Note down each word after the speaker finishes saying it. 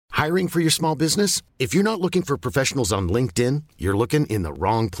Hiring for your small business? If you're not looking for professionals on LinkedIn, you're looking in the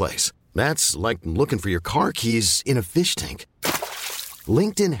wrong place. That's like looking for your car keys in a fish tank.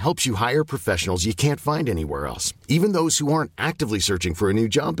 LinkedIn helps you hire professionals you can't find anywhere else, even those who aren't actively searching for a new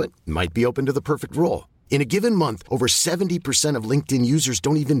job but might be open to the perfect role. In a given month, over 70% of LinkedIn users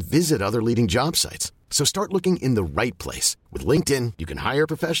don't even visit other leading job sites. So start looking in the right place. With LinkedIn, you can hire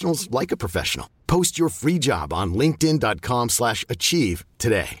professionals like a professional. Post your free job on linkedin.com/achieve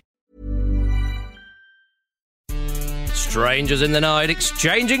today. Strangers in the night,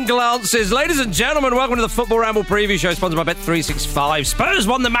 exchanging glances. Ladies and gentlemen, welcome to the Football Ramble preview show, sponsored by Bet365. Spurs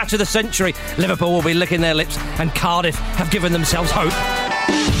won the match of the century. Liverpool will be licking their lips, and Cardiff have given themselves hope.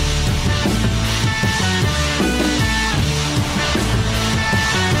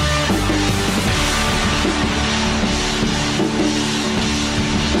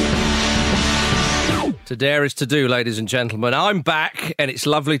 To dare is to do, ladies and gentlemen. I'm back, and it's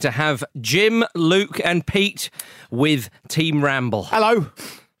lovely to have Jim, Luke, and Pete with Team Ramble. Hello.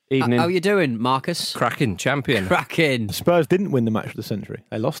 Evening. How are you doing, Marcus? Cracking, champion. Cracking. Spurs didn't win the match of the century.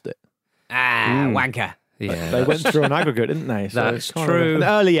 They lost it. Wanker. Yeah, They went through an aggregate, didn't they? So That's it's kind true. of an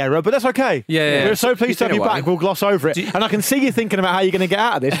early error, but that's okay. Yeah. We're so pleased to have you back. We'll gloss over it. And I can see you thinking about how you're going to get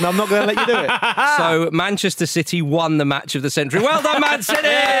out of this, and I'm not going to let you do it. So, Manchester City won the match of the century. Well done, Man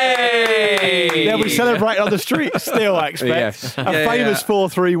City! They'll be celebrating on the street still, I expect. Yes. A famous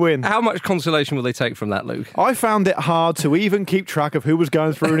 4-3 win. How much consolation will they take from that, Luke? I found it hard to even keep track of who was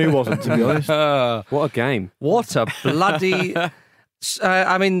going through and who wasn't, to be honest. What a game. What a bloody...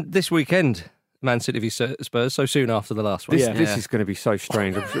 this weekend, Man City v Spurs, so soon after the last one. This is going to be so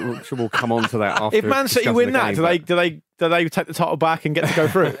strange. I'm sure we'll come on to that after. If Man City win that, do they take the title back and get to go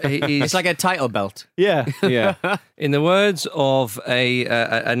through it? It's like a title belt. Yeah. Yeah. In the words of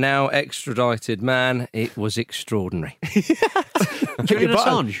a now extradited man, it was extraordinary. Julian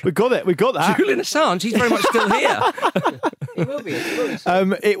Assange. We got it. We got that. Julian Assange, he's very much still here. He will be.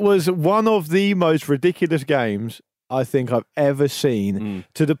 It was one of the most ridiculous games I think I've ever seen.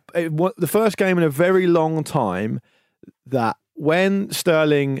 The first game in a very long time that when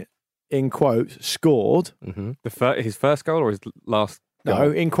Sterling, in quotes, scored. Mm-hmm. His first goal or his last goal?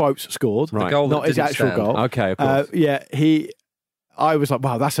 No, in quotes, scored. Right. The goal not that his didn't actual stand. goal. Okay, of course. I was like,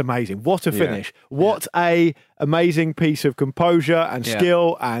 wow, that's amazing. What a finish. What a amazing piece of composure and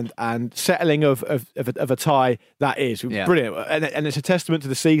skill and settling of a tie that is. Yeah. Brilliant. And it's a testament to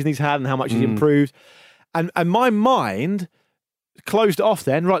the season he's had and how much he's improved. And my mind closed it off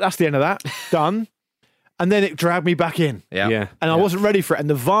then. Right, that's the end of that. Done. And then it dragged me back in. Yeah. And I wasn't ready for it. And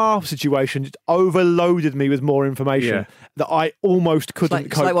the VAR situation just overloaded me with more information that I almost couldn't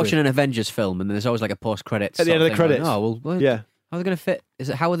It's cope like watching with. an Avengers film, and then there's always like a post-credits At the end of the sort credits. Like, oh, well, Yeah. how are they going to fit? Is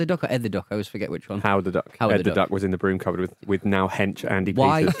it Howard the Duck or Ed the Duck? I always forget which one. Howard the Duck. Howard Ed the the Duck. Duck was in the broom cupboard with now hench Andy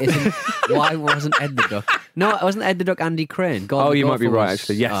Why Peters. why wasn't Ed the Duck? No, it wasn't Ed the Duck Andy Crane. Oh, you might be right,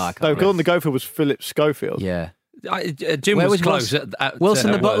 actually. Yes. I can't No, remember. Gordon the Gopher was Philip Schofield. Yeah. Jim Where was was close. Wilson- at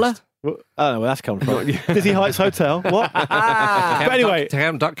Wilson the at Butler? worst. Well, I don't know where that's come from. Dizzy Heights Hotel. What? But anyway,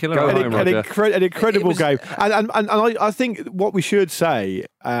 Count Duck Killer. Go Right. home, an Roger. incredible game. And I think what we should say,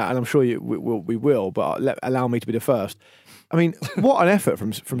 and I'm sure we will, but allow me to be the first. I mean, what an effort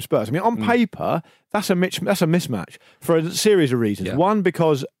from Spurs. I mean, on paper, that's a mismatch for a series of reasons. Yeah. One,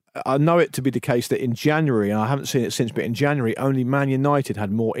 because I know it to be the case that in January, and I haven't seen it since, but in January, only Man United had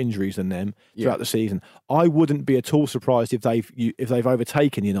more injuries than them throughout the season. I wouldn't be at all surprised if they've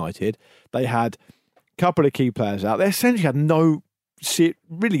overtaken United. They had a couple of key players out. They essentially had no serious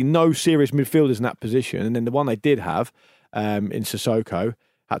midfielders in that position, and then the one they did have in Sissoko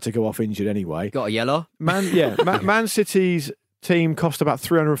had to go off injured anyway. Got a yellow? Man City's team cost about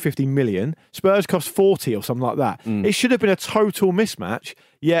 350 million. Spurs cost 40 or something like that. It should have been a total mismatch,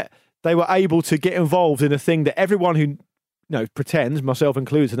 yet they were able to get involved in a thing that everyone who pretends, myself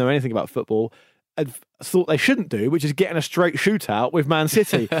included, to know anything about football had thought they shouldn't do, which is get in a straight shootout with Man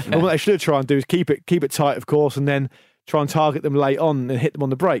City. And what they should try and do is keep it tight, of course, and then try and target them late on and hit them on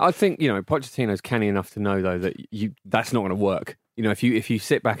the break. I think, Pochettino's canny enough to know, though, that that's not going to work. If you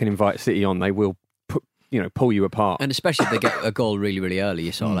sit back and invite City on, they will pull you apart. And especially if they get a goal really, really early,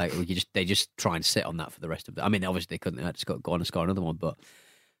 you're sort of like, they just try and sit on that for the rest of the... I mean, obviously they couldn't. They had to go on and score another one, but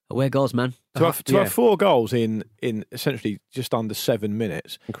away goals, man. To have 4 goals in essentially just under 7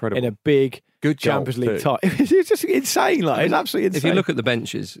 minutes. Incredible. In a big Good Champions goal, League too. tie. It's just insane. It's absolutely insane. If you look at the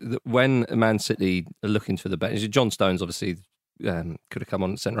benches, when Man City are looking for the bench, John Stones obviously could have come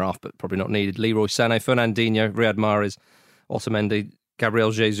on centre half, but probably not needed. Leroy Sané, Fernandinho, Riyad Mahrez, Otamendi,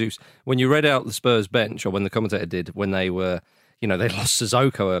 Gabriel Jesus. When you read out the Spurs bench, or when the commentator did, when they were, they lost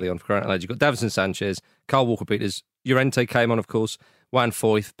Sissoko early on for current age. You've got Davinson Sanchez, Carl Walker-Peters, Llorente came on, of course, Juan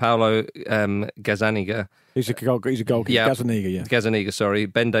Foyth, Paulo Gazzaniga. He's a goalkeeper. Yeah. Gazzaniga, Sorry.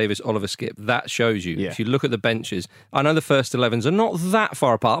 Ben Davis, Oliver Skipp. That shows you. Yeah. If you look at the benches, I know the first 11s are not that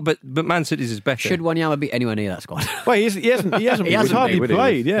far apart, but Man City's is better. Should Wanyama be anywhere near that squad? Well, he hasn't hasn't hardly been, would he?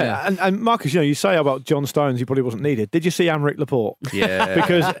 played. Yeah. Yeah. And Marcus, you say about John Stones, he probably wasn't needed. Did you see Aymeric Laporte? Yeah.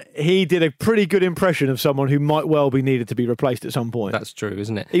 Because he did a pretty good impression of someone who might well be needed to be replaced at some point. That's true,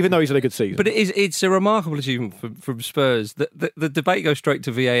 isn't it? Even though he's had a good season. But it's a remarkable achievement from Spurs. The debate goes straight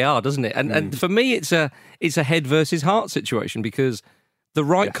to VAR, doesn't it? And for me, it's a head versus heart situation because the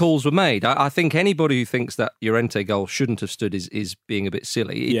right calls were made. I think anybody who thinks that Llorente goal shouldn't have stood is being a bit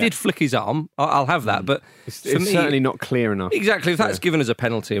silly. He did flick his arm. I'll have that, but It's for me, certainly not clear enough. Exactly. If that's given as a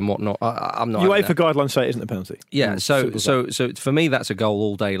penalty and whatnot, I'm not. UEFA guidelines say it isn't a penalty. Yeah, so for me that's a goal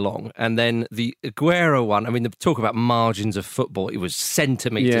all day long. And then the Aguero one, I mean, the talk about margins of football, it was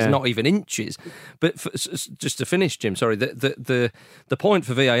centimetres, not even inches. But just to finish, Jim, sorry, the point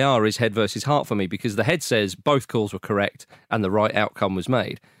for VAR is head versus heart for me because the head says both calls were correct and the right outcome was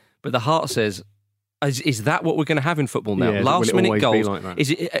made. But the heart says, is that what we're going to have in football now? Yeah, Last will it minute always goals. be like that? Is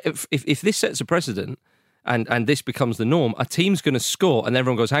it if this sets a precedent? And this becomes the norm. A team's going to score, and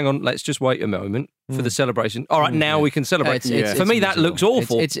everyone goes, "Hang on, let's just wait a moment for the celebration." All right, now we can celebrate. For me, that looks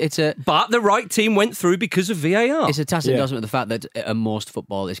awful. But the right team went through because of VAR. It's a tacit endorsement of the fact that most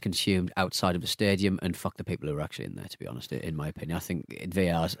football is consumed outside of the stadium, and fuck the people who are actually in there. To be honest, in my opinion, I think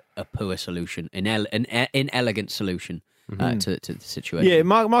VAR's a poor solution, an inelegant solution to the situation. Yeah,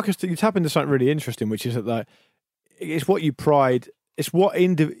 Marcus, you tap into something really interesting, which is that it's what you pride.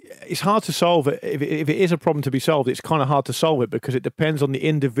 It's hard to solve it. If it is a problem to be solved, it's kind of hard to solve it because it depends on the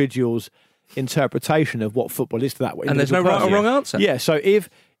individual's interpretation of what football is to that way. And there's no right or wrong answer. Yeah, so if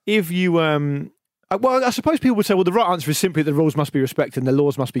you well, I suppose people would say, well, the right answer is simply the rules must be respected and the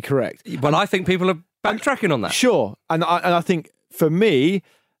laws must be correct. Well, I think people are backtracking on that. Sure, and I think for me,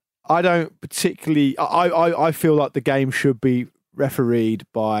 I don't particularly. I feel like the game should be refereed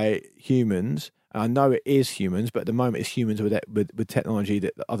by humans. I know it is humans, but at the moment it's humans with technology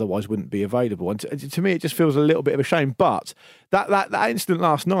that otherwise wouldn't be available. And to me, it just feels a little bit of a shame. But that incident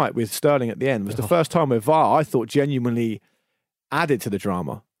last night with Sterling at the end was the first time where VAR, I thought, genuinely added to the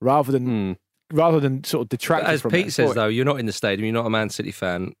drama rather than sort of detracted As from Pete it. says, though, you're not in the stadium, you're not a Man City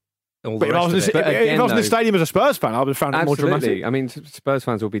fan. But if I was in the stadium as a Spurs fan, I would have found it more dramatic. I mean, Spurs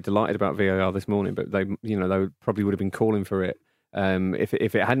fans will be delighted about VAR this morning, but they probably would have been calling for it. If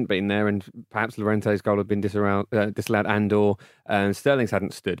it hadn't been there, and perhaps Llorente's goal had been disallowed, and/or Sterling's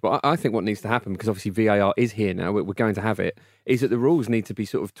hadn't stood. But I think what needs to happen, because obviously VAR is here now, we're going to have it, is that the rules need to be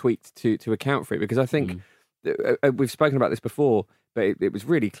sort of tweaked to account for it. Because I think we've spoken about this before, but it was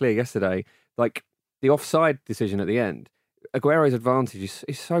really clear yesterday. Like the offside decision at the end, Aguero's advantage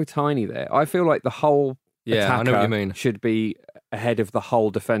is so tiny there. I feel like the whole attacker I know what you mean. should be ahead of the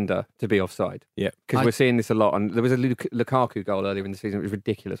whole defender to be offside. Yeah, because we're seeing this a lot. And there was a Lukaku goal earlier in the season. It was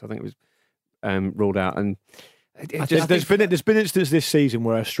ridiculous. I think it was ruled out. And there's been instances this season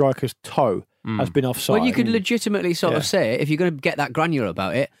where a striker's toe has been offside. Well, you could legitimately sort of say, if you're going to get that granular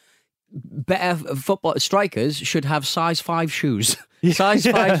about it, better football strikers should have size 5 shoes. Size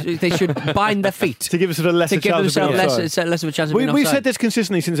 5, they should bind their feet to give us a lesser chance of being offside. less of a chance of being offside. We've said this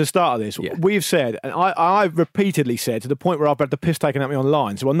consistently since the start of this. Yeah. We've said, and I've repeatedly said, to the point where I've had the piss taken at me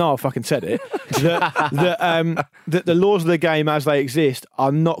online, so I know I fucking said it, that the laws of the game as they exist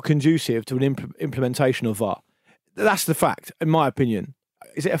are not conducive to an implementation of VAR. That's the fact, in my opinion.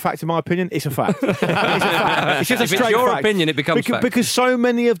 Is it a fact in my opinion? It's a fact. It's a fact. It's just a If straight it's your fact. opinion, it becomes fact. Because so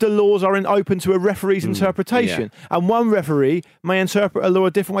many of the laws are open to a referee's interpretation. And one referee may interpret a law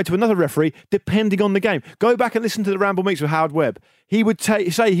a different way to another referee, depending on the game. Go back and listen to the Ramble Mix with Howard Webb. He would say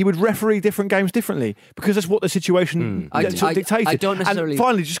he would referee different games differently because that's what the situation dictated. I don't necessarily... And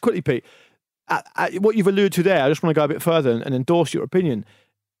finally, just quickly, Pete, what you've alluded to there, I just want to go a bit further and endorse your opinion.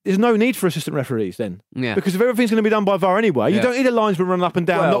 There's no need for assistant referees then. Yeah. Because if everything's going to be done by VAR anyway, you don't need a linesman running up and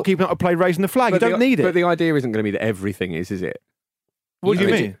down, not keeping up a play, raising the flag. You don't need it. But the idea isn't going to be that everything is it? What do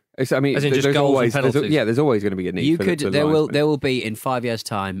you mean? I mean, As in just there's goals always, and penalties. there's always going to be a need. There will be in 5 years'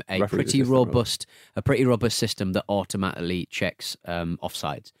 time a pretty robust system that automatically checks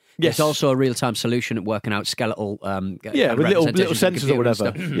offsides. Yes. It's also a real-time solution at working out skeletal with little sensors or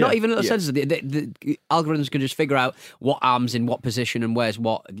whatever. Not even little sensors. The algorithms can just figure out what arm's in what position and where's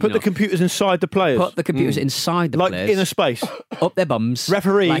what. Put the computers inside the players. Put the computers inside the players. Like in a space. Up their bums.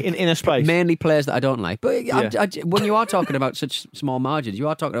 Referee in inner space. Mainly players that I don't like. But when you are talking about such small margins, you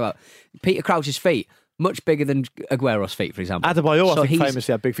are talking about Peter Crouch's feet. Much bigger than Aguero's feet, for example. Adebayor, I think,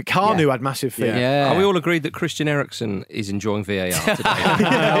 famously had big feet. Kanu had massive feet. Yeah. Are we all agreed that Christian Eriksen is enjoying VAR today?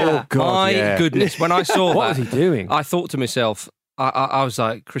 Oh, God, My goodness. When I saw What was he doing? I thought to myself, I was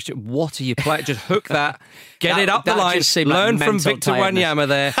like, Christian, what are you playing? Just hook that, get it up the that line, just seemed like learn from mental Victor tiredness. Wanyama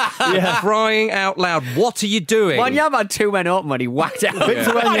there. Crying out loud, what are you doing? Wanyama had 2 men open when he whacked out.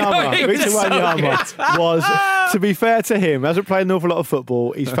 Victor Wanyama was, to be fair to him, hasn't played an awful lot of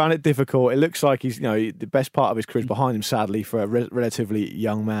football. He's found it difficult. It looks like he's, the best part of his career is behind him, sadly, for a relatively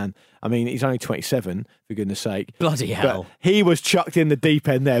young man. I mean, he's only 27, for goodness sake. Bloody hell. But he was chucked in the deep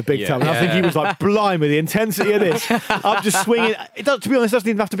end there big time. And I think he was like, blimey, the intensity of this. I'm just swinging. To be honest, it doesn't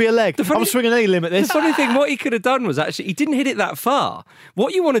even have to be a leg. I'm swinging any limit this. The funny thing, what he could have done was actually, he didn't hit it that far.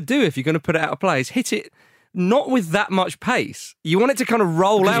 What you want to do if you're going to put it out of play is hit it not with that much pace. You want it to kind of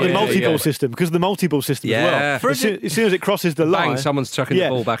roll out. The multi-ball system, because of the multi-ball system as well. As soon as it crosses the line, someone's chucking the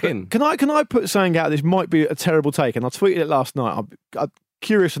ball back in. Can I put something out? This might be a terrible take, and I tweeted it last night. I'm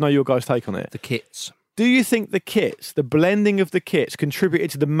curious to know your guys' take on it. The kits. Do you think the kits, the blending of the kits,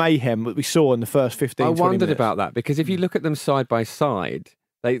 contributed to the mayhem that we saw in the first 15, 20 minutes? I wondered about that, because if you look at them side by side,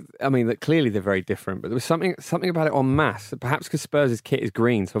 clearly they're very different, but there was something about it en masse. Perhaps because Spurs' kit is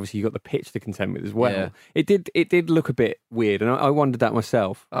green, so obviously you got the pitch to contend with as well. Yeah. It did look a bit weird, and I wondered that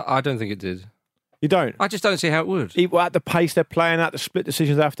myself. I don't think it did. You don't? I just don't see how it would. At the pace they're playing at, the split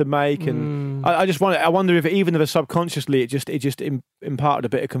decisions they have to make, and I wonder if even if subconsciously it just imparted a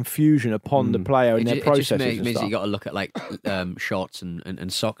bit of confusion upon the player and their processes. It and just means stuff. you got to look at shorts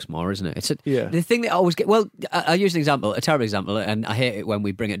and socks more, isn't it? Yeah. The thing that I always get. Well, I'll use an example, a terrible example, and I hate it when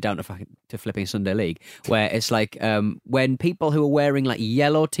we bring it down to flipping Sunday League, where it's like when people who are wearing like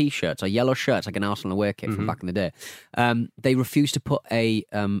yellow t-shirts or yellow shirts, like an Arsenal away kit from back in the day, they refuse to put a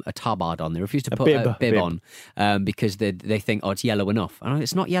tabard on. They refuse to put a bib on because they think, it's yellow enough. And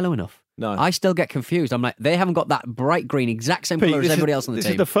it's not yellow enough. No. I still get confused. I'm like, they haven't got that bright green, exact same colour as everybody else on the this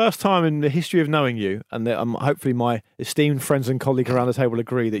team. is the first time in the history of knowing you, and hopefully my esteemed friends and colleague around the table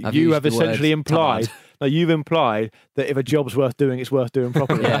agree that I've you used have the essentially word implied. tabard. No, you've implied that if a job's worth doing, it's worth doing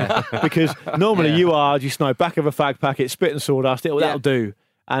properly. Yeah. Because normally you snow back of a fag packet, spit and sawdust. That'll do.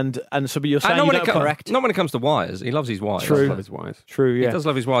 And so, but you're saying not when, correct. Not when it comes to wires. He loves his wires. True. He does love his wires. True, yeah. He does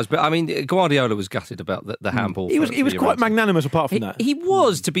love his wires. But I mean, Guardiola was gutted about the handball. He was for quite Juventus. magnanimous apart from that. He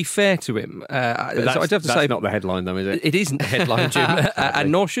was, to be fair to him. So I'd have to say, not the headline, though, is it? It isn't the headline, Jim,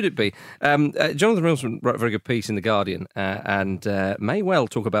 and nor should it be. Jonathan Wilson wrote a very good piece in The Guardian, and may well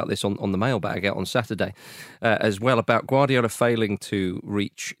talk about this on the mailbag out on Saturday as well, about Guardiola failing to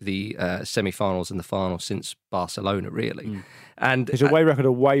reach the semi-finals and the final since Barcelona, really. And his away record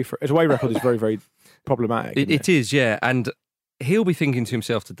is very, very problematic. It is, yeah. And he'll be thinking to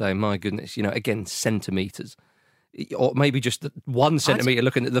himself today, my goodness, again, centimetres. Or maybe just 1 centimetre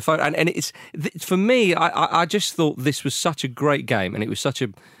looking at the photo. And it's, for me, I just thought this was such a great game, and it was such a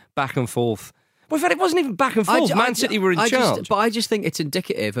back and forth. Well, in fact, it wasn't even back and forth. Man City were in charge. But I just think it's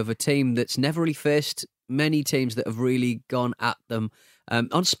indicative of a team that's never really faced many teams that have really gone at them.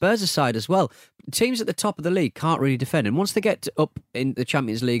 On Spurs' side as well, teams at the top of the league can't really defend, and once they get up in the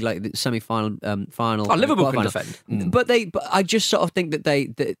Champions League, like the semi-final, final, Liverpool can defend. But I just sort of think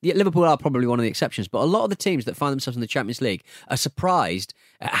that Liverpool are probably one of the exceptions. But a lot of the teams that find themselves in the Champions League are surprised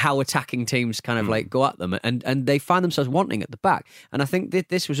at how attacking teams kind of like go at them, and they find themselves wanting at the back. And I think that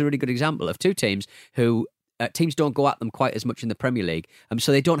this was a really good example of two teams who. Teams don't go at them quite as much in the Premier League,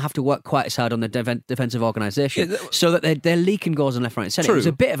 so they don't have to work quite as hard on their defensive organisation, so that they're leaking goals on left, right and centre. It was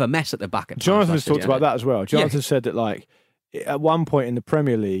a bit of a mess at the back. Jonathan has talked about that as well. Jonathan said that at one point in the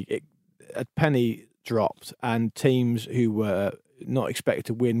Premier League, a penny dropped, and teams who were not expected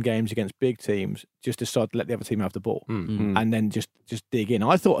to win games against big teams just decided to let the other team have the ball and then just dig in.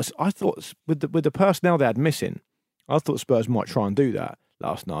 I thought with the personnel they had missing, I thought Spurs might try and do that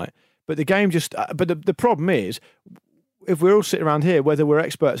last night. But the game but the problem is, if we're all sitting around here, whether we're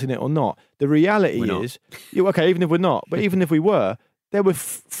experts in it or not, the reality is, even if we're not, but even if we were, there were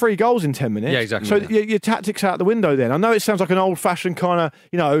 3 goals in 10 minutes. Yeah, exactly. So your tactics out the window then. I know it sounds like an old-fashioned kind of,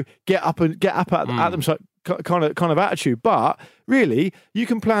 get up at them kind of attitude, but really, you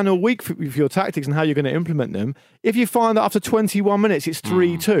can plan all week for your tactics and how you're going to implement them. If you find that after 21 minutes it's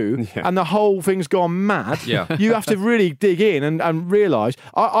 3-2 and the whole thing's gone mad, you have to really dig in and realise.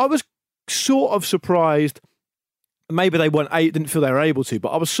 I was sort of surprised. Maybe they didn't feel they were able to, but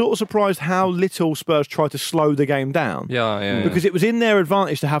I was sort of surprised how little Spurs tried to slow the game down. Because it was in their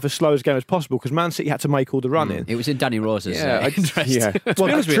advantage to have as slow a game as possible, because Man City had to make all the running. It was in Danny Rose's interest. To be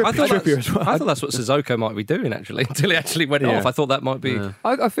honest with you, I thought that's what I Sissoko might be doing, actually, until he actually went off. I thought that might be...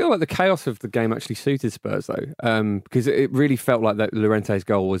 I feel like the chaos of the game actually suited Spurs, though, because it really felt like that Llorente's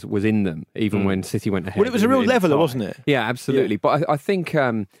goal was in them, even when City went ahead. Well, it was a real leveller, wasn't it? Yeah, absolutely. Yeah. But I think...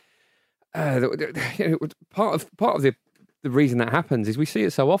 part of the reason that happens is we see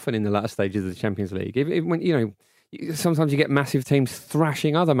it so often in the latter stages of the Champions League. When sometimes you get massive teams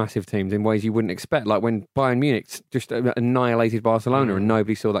thrashing other massive teams in ways you wouldn't expect, like when Bayern Munich just annihilated Barcelona and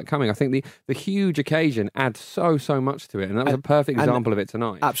nobody saw that coming. I think the huge occasion adds so much to it, and that was a perfect example of it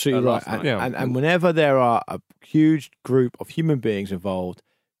tonight. Absolutely right. And whenever there are a huge group of human beings involved,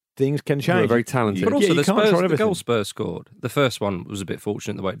 things can change. They're very talented. But also the goal goal Spurs scored, the first one was a bit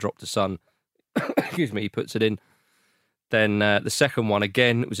fortunate the way it dropped to Son. Excuse me, he puts it in. Then the second one,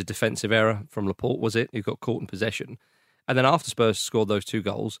 again, it was a defensive error from Laporte, was it? Who got caught in possession. And then after Spurs scored those 2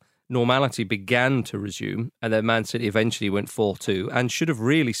 goals, normality began to resume, and then Man City eventually went 4-2 and should have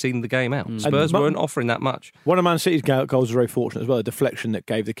really seen the game out. Spurs weren't offering that much. One of Man City's goals was very fortunate as well, a deflection that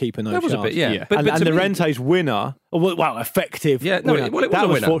gave the keeper no chance. That was a bit, yeah. But Llorente's winner, effective winner. It was that a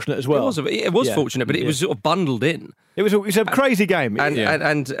was winner. Fortunate as well. It was fortunate, but it was sort of bundled in. It was a crazy game. But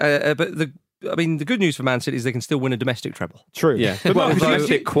the good news for Man City is they can still win a domestic treble. True. Yeah. Well,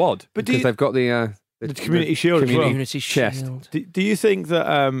 domestic quad, because they've got the Community Shield as well. Community Shield. Do you think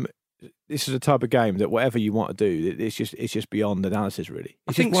that this is a type of game that whatever you want to do, it's just beyond analysis, really? It's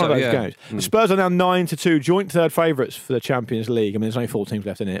I think just one so, of those yeah. games. The Spurs are now 9-2, joint third favourites for the Champions League. I mean, there's only 4 teams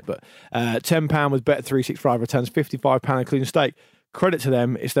left in it, but £10 with Bet365 returns £55 including stake. Credit to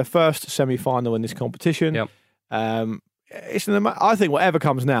them. It's their first semi-final in this competition. Yep. I think whatever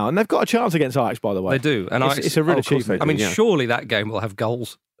comes now, and they've got a chance against Ajax, by the way. They do, and it's a real achievement. I mean, surely that game will have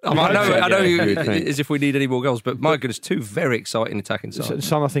goals. I know as if we need any more goals, but my goodness, 2 very exciting attacking sides.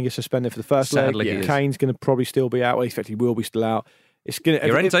 Son, I think, is suspended for the first Sadly, leg. he is. Kane's going to probably still be out. Well, in fact, he will be still out. It's going to.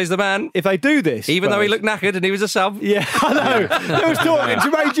 Llorente's the man. If they do this, Even though he looked knackered and he was a sub. Yeah, I know. There was talk.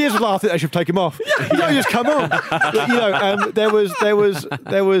 Jermaine Gears was laughing. They should take him off. Just come on. There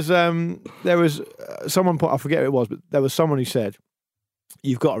was someone put. I forget who it was, but there was someone who said,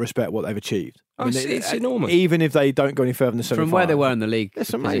 "You've got to respect what they've achieved." It's enormous. Even if they don't go any further than the semi-final. From where they were in the league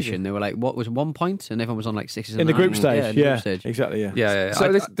It's position, amazing. they were like, what was 1 point? And everyone was on like 6 in the group stage. Yeah, in the group stage. Exactly. Yeah. Yeah.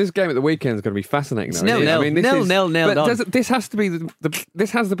 So this game at the weekend is going to be fascinating. It's though, isn't it? 0-0. I mean, this is- 0-0 but this has to be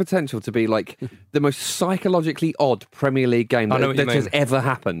this has the potential to be like the most psychologically odd Premier League game I know that, what you has mean. ever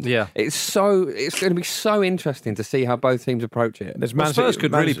happened. Yeah. It's going to be so interesting to see how both teams approach it. There's Well, Man Spurs City-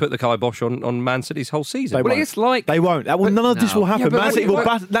 could Man really City- put the kibosh on Man City's whole season. They Well, won't. it's like They won't. None of this will happen. Yeah, but Man City will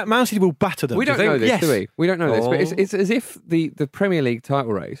what- Man City will batter them. we don't know this, Yes. do we? We don't know this, but Oh. it's as if the Premier League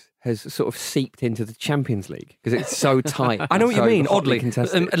title race has sort of seeped into the Champions League because it's so tight. I know what you so mean. hotly Oddly,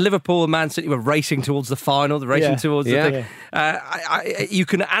 contested. Liverpool and Man City were racing towards the final. They're racing Yeah. towards Yeah. the thing. You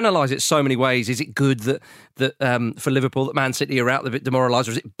can analyse it so many ways. Is it good that for Liverpool that Man City are out a bit demoralised,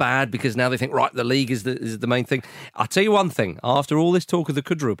 or is it bad because now they think right the league is the main thing? I'll tell you one thing. After all this talk of the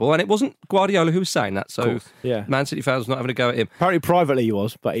quadruple, and it wasn't Guardiola who was saying that, so Yeah. Man City fans not having a go at him. Apparently, privately he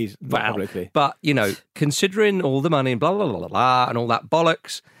was, but he's not Well, publicly. but considering all the money and blah blah blah blah blah and all that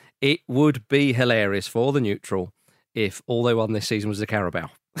bollocks, it would be hilarious for the neutral if all they won this season was the Carabao.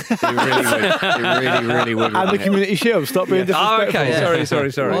 It really would. It really would. And the Community Shield. Stop being disrespectful. Oh, okay.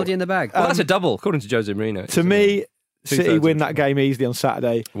 Sorry. Already in the bag. Well, that's a double, according to Jose Mourinho. To me, City Two-thirds win of that game easily on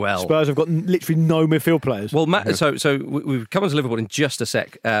Saturday. Well. Spurs have got literally no midfield players. Well, so we've come on to Liverpool in just a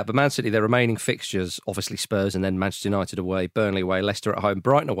sec, but Man City, their remaining fixtures, obviously Spurs and then Manchester United away, Burnley away, Leicester at home,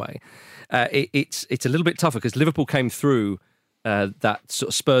 Brighton away. It's a little bit tougher because Liverpool came through that sort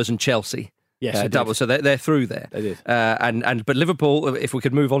of Spurs and Chelsea. Yes, they did. double. So they're through there. They did. But Liverpool, if we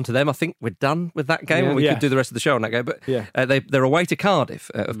could move on to them, I think we're done with that game. Yeah. And we Yeah. could do the rest of the show on that game. But Yeah. they're away to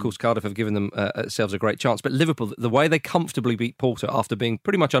Cardiff. Of course, Cardiff have given themselves a great chance. But Liverpool, the way they comfortably beat Porto after being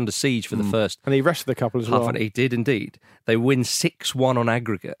pretty much under siege for the first And he rested a couple as half, well. and he did indeed. They win 6-1 on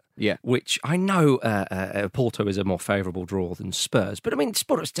aggregate. Yeah. Which I know Porto is a more favourable draw than Spurs. But I mean,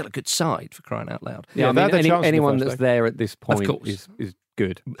 Spurs is still a good side for crying out loud. Yeah, I they mean, had their chance in the anyone first that's leg. there at this point course. is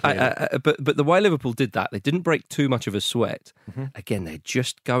good. But the way Liverpool did that, they didn't break too much of a sweat. Again, they're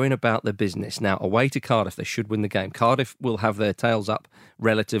just going about their business. Now, away to Cardiff, they should win the game. Cardiff will have their tails up,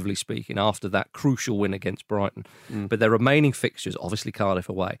 relatively speaking, after that crucial win against Brighton. But their remaining fixtures, obviously Cardiff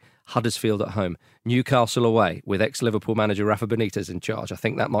away, Huddersfield at home, Newcastle away, with ex-Liverpool manager Rafa Benitez in charge. I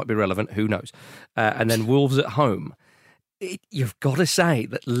think that might be relevant. Who knows? And then Wolves at home. You've got to say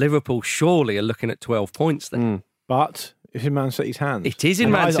that Liverpool surely are looking at 12 points there. But it's in Man City's hands. It is in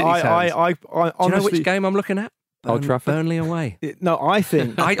And Man City's hands. I Do you know honestly, which game I'm looking at? Old Trafford? Burnley away. No, I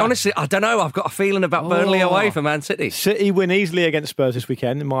think I honestly, I don't know. I've got a feeling about Burnley away for Man City. City win easily against Spurs this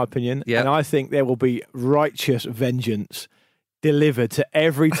weekend, in my opinion. Yeah. And I think there will be righteous vengeance delivered to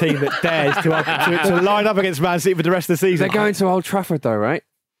every team that dares to line up against Man City for the rest of the season. They're going to Old Trafford though, right?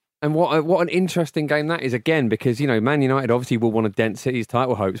 And what an interesting game that is, again, because, Man United obviously will want to dent City's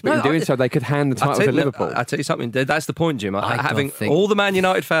title hopes, but in doing so, they could hand the title to Liverpool. I'll tell you something, that's the point, Jim. Having all the Man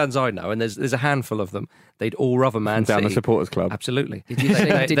United fans I know, and there's a handful of them, they'd all rather Man City. Down the supporters club. Absolutely.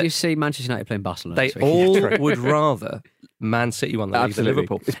 Did you see Manchester United playing Barcelona They this week? all would rather Man City won the league than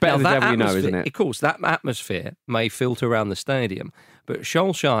Liverpool. It's better than ever, isn't it? Of course, that atmosphere may filter around the stadium, but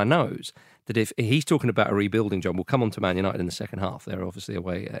Solskjaer knows that if he's talking about a rebuilding job, we'll come on to Man United in the second half. They're obviously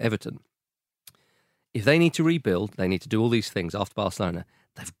away at Everton. If they need to rebuild, they need to do all these things after Barcelona.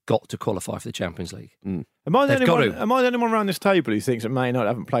 They've got to qualify for the Champions League. Am I the only one around this table who thinks that Man United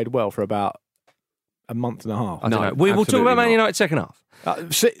haven't played well for about a month and a half? I don't know. We'll talk about Man United second half.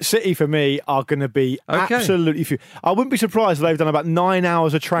 City, for me, are going to be absolutely... I wouldn't be surprised if they've done about 9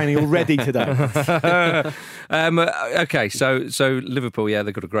 hours of training already today. Okay, so Liverpool,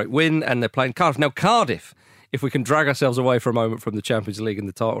 they've got a great win, and they're playing Cardiff. Now, Cardiff, if we can drag ourselves away for a moment from the Champions League and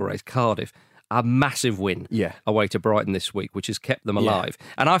the title race, Cardiff, a massive win away to Brighton this week, which has kept them alive.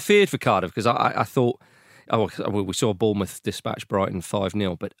 And I feared for Cardiff because I thought... we saw Bournemouth dispatch Brighton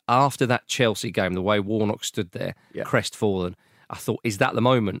 5-0, but after that Chelsea game, the way Warnock stood there, crestfallen, I thought, is that the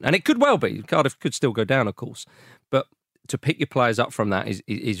moment? And it could well be. Cardiff could still go down, of course. But to pick your players up from that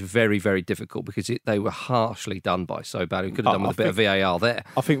is very, very difficult because they were harshly done by so bad. We could have done with a bit of VAR there.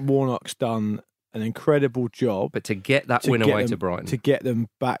 I think Warnock's done an incredible job. But to get that win away to Brighton. To get them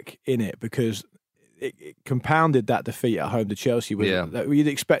back in it, because it compounded that defeat at home to Chelsea. You'd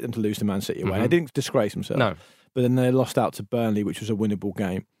expect them to lose to Man City away. They didn't disgrace themselves. No. But then they lost out to Burnley, which was a winnable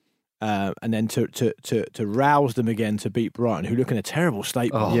game. And then to rouse them again to beat Brighton, who look in a terrible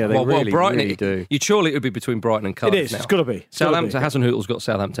state. Brighton, really do. Surely it would be between Brighton and Cardiff. It is. Now. It's got to be. Southampton, Hasenhüttl's got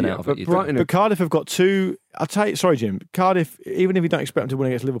Southampton out of it. But Cardiff have got two. I'll tell you, sorry, Jim. Cardiff, even if you don't expect them to win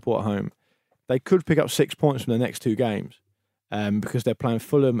against Liverpool at home, they could pick up 6 points from the next two games because they're playing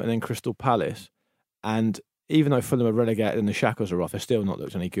Fulham and then Crystal Palace. And even though Fulham are relegated and the shackles are off, they're still not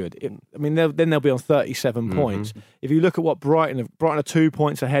looked any good. They'll be on 37 points. If you look at what Brighton are 2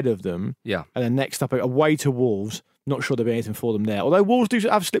 points ahead of them, and then next up away to Wolves, not sure there'll be anything for them there. Although Wolves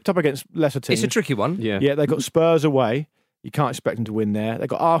have slipped up against lesser teams. It's a tricky one. Yeah, they've got Spurs away. You can't expect them to win there. They've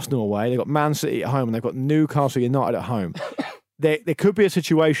got Arsenal away. They've got Man City at home, and they've got Newcastle United at home. There could be a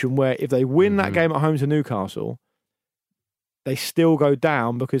situation where if they win that game at home to Newcastle, they still go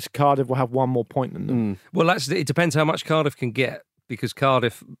down because Cardiff will have one more point than them. Well, it depends how much Cardiff can get, because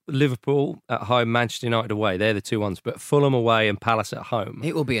Cardiff, Liverpool at home, Manchester United away, they're the two ones. But Fulham away and Palace at home.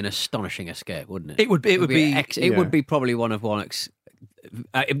 It will be an astonishing escape, wouldn't it? It would be probably one of Warnock's.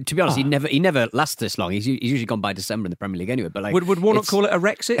 To be honest, he never lasts this long. He's usually gone by December in the Premier League anyway. But like, would Warnock call it a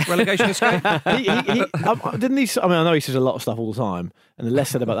Rexit relegation escape? Didn't he? I mean, I know he says a lot of stuff all the time, and the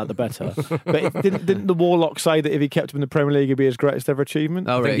less said about that, the better. But didn't the Warlock say that if he kept him in the Premier League, it'd be his greatest ever achievement?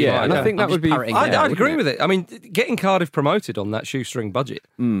 Oh, really? And I think that would be. I'd agree with it. I mean, getting Cardiff promoted on that shoestring budget,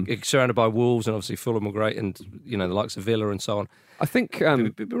 surrounded by Wolves and obviously Fulham were great, and the likes of Villa and so on. I think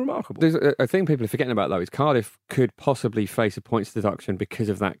it'd be remarkable. There's a thing people are forgetting about, though, is Cardiff could possibly face a points deduction because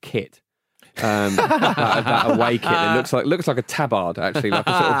of that kit. That away kit that looks like a tabard, actually, like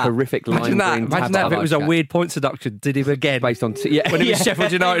a sort of horrific lime green tabard. Imagine that if it was a weird points deduction. Did him again based on when he was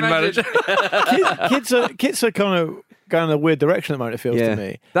Sheffield United manager. Kids are kind of going in a weird direction at the moment, it feels to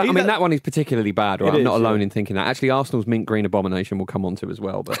me. That one is particularly bad, right? I'm not alone in thinking that. Actually, Arsenal's mint green abomination we'll come on to as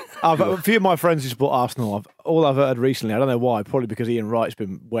well. But a few of my friends who support Arsenal, all I've heard recently, I don't know why, probably because Ian Wright's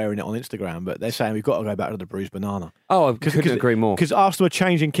been wearing it on Instagram, but they're saying we've got to go back to the bruised banana. Oh, I couldn't agree more. Because Arsenal are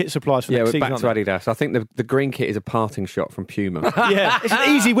changing kit supplies for next season. Back to Adidas. I think the green kit is a parting shot from Puma. It's an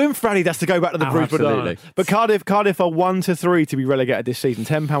easy win for Adidas to go back to the bruised banana. But Cardiff are 1-3 to be relegated this season.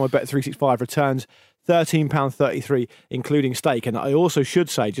 £10 with Bet365 returns. £13.33 including stake. And I also should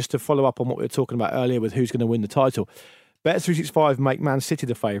say, just to follow up on what we were talking about earlier with who's going to win the title, Bet365 make Man City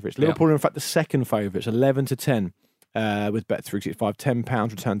the favourites. Liverpool are in fact the second favourites, 11-10 with Bet365.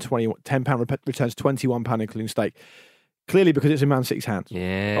 £10 returns £21 including stake. Clearly because it's in Man City's hands.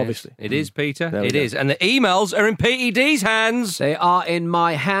 Yeah, obviously. It is, Peter. It is. And the emails are in PED's hands. They are in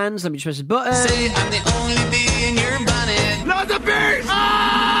my hands. Let me just press the button. Say I'm the only bee in your bonnet. Not the bees!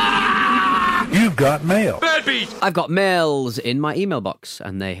 You've got mail. Bad bees! I've got mails in my email box,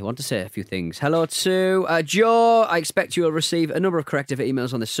 and they want to say a few things. Hello to Joe. I expect you will receive a number of corrective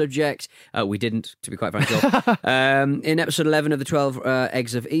emails on this subject. We didn't, to be quite frank, Joe. In episode 11 of the 12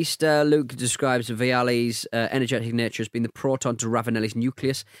 Eggs of Easter, Luke describes Vialli's energetic nature as being the proton to Ravanelli's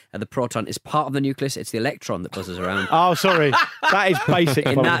nucleus. The proton is part of the nucleus. It's the electron that buzzes around. Oh, sorry. That is basic.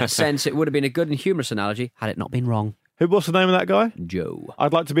 In that sense, it would have been a good and humorous analogy had it not been wrong. What's the name of that guy? Joe.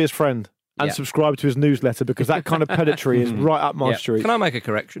 I'd like to be his friend. and Yeah. subscribe to his newsletter because that kind of pedantry is right up my Yeah. street. Can I make a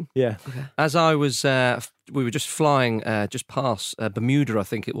correction? Yeah. As I was, we were just flying just past Bermuda, I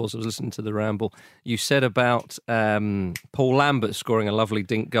think it was. I was listening to the ramble. You said about Paul Lambert scoring a lovely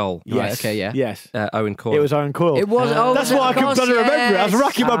dink goal. Right, okay, yeah. Yes. Owen Coyle. It was Owen Coyle. It was. Oh, That's why I couldn't bloody remember it. I was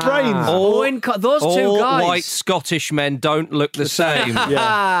racking my brains. Those two All guys. white Scottish men don't look the same.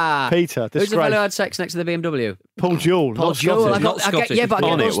 Yeah. Peter, Who's the fellow who disgrace. had sex next to the BMW? Paul Jewell. Paul not Jewell. Scottish. I Not get, Scottish, yeah, but I get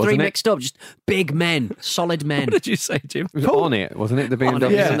on it, those three wasn't it? mixed up. Just big men, solid men. What did you say, Jim? Was it on it, wasn't it? The On it, BMW.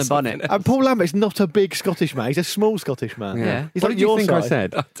 he's Yeah. on the bonnet. And Paul Lambert's not a big Scottish man. He's a small Scottish man. Yeah. He's What like did you your think I size.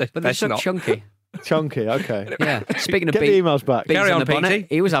 said? But they're Best so not. chunky. Chunky, okay. Yeah. Speaking of Get the beef, emails back. bees Carry on on, the bonnet. Petey.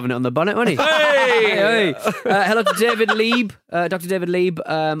 He was having it on the bonnet, wasn't he? Hey! Hello to David Lieb, Dr. David Lieb,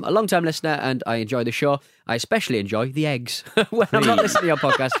 a long-time listener, and I enjoy the show. I especially enjoy the eggs when I'm not listening to your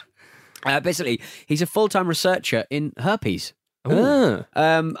podcast. Basically, he's a full-time researcher in herpes.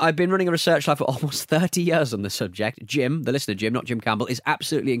 I've been running a research lab for almost 30 years on the subject. Jim, the listener Jim, not Jim Campbell, is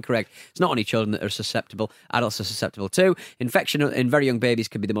absolutely incorrect. It's not only children that are susceptible, adults are susceptible too. Infection in very young babies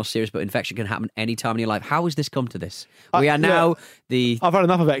can be the most serious, but infection can happen any time in your life. How has this come to this? We are now the... I've had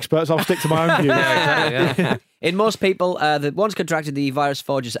enough of experts. I'll stick to my own views. Yeah. In most people, that once contracted the virus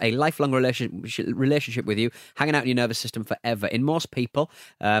forges a lifelong relationship with you, hanging out in your nervous system forever. In most people,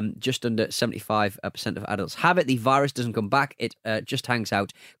 just under 75% of adults have it. The virus doesn't come back. It just hangs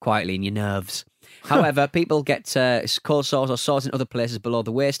out quietly in your nerves. However, people get cold sores or sores in other places below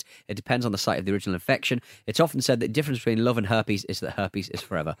the waist. It depends on the site of the original infection. It's often said that the difference between love and herpes is that herpes is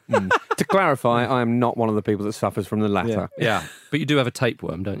forever. To clarify, I am not one of the people that suffers from the latter. Yeah. But you do have a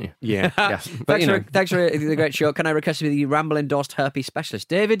tapeworm, don't you? Yeah. Yes. But, you know, Thanks for the great show. Can I request to be the Ramble endorsed herpes specialist?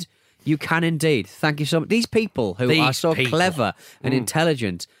 David, you can indeed. Thank you so much. These people who are so clever and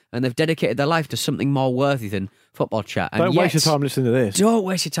intelligent, and they've dedicated their life to something more worthy than football chat. And Don't waste your time listening to this. Don't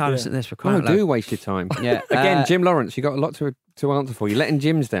waste your time listening to this. For crying no, out loud. do waste your time. Yeah. Again, Jim Lawrence, you got a lot to answer for. You're letting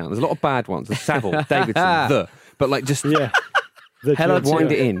Jims down. There's a lot of bad ones. There's Savile, Davidson, but like just Yeah. Hello The- to-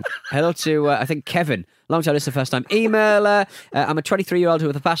 wind it in. Hello to, I think, Kevin. Long time listener, first time emailer. I'm a 23-year-old who,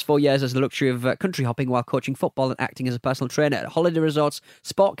 for the past 4 years, has the luxury of country hopping while coaching football and acting as a personal trainer at holiday resorts,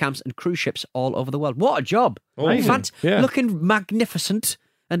 sport camps, and cruise ships all over the world. What a job! Amazing. Yeah. Looking magnificent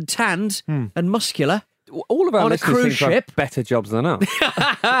and tanned and muscular. All of our On a listeners cruise seem to have ship? better jobs than us.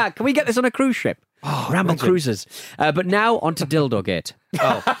 Can we get this on a cruise ship? Ramble Cruises. But now on to Dildogate.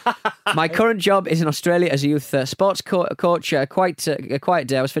 My current job is in Australia as a youth sports coach. A quiet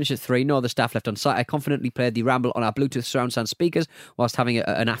day. I was finished at 3. No other staff left on site. I confidently played the Ramble on our Bluetooth surround sound speakers whilst having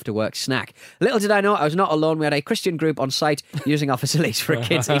an after-work snack. Little did I know, I was not alone. We had a Christian group on site using our facilities for a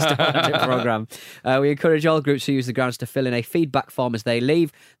kids' Easter volunteer program. We encourage all groups who use the grounds to fill in a feedback form as they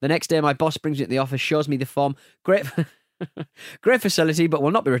leave. The next day, my boss brings me to the office, shows me the form. Great facility, but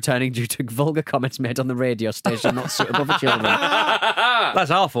will not be returning due to vulgar comments made on the radio station not suitable for children. That's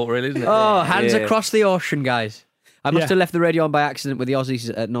our fault, really, isn't it? Oh, hands Yeah. across the ocean, guys. I must Yeah. have left the radio on by accident with the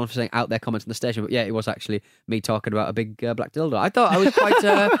Aussies known for saying out their comments on the station. But yeah, it was actually me talking about a big black dildo. I thought I was quite.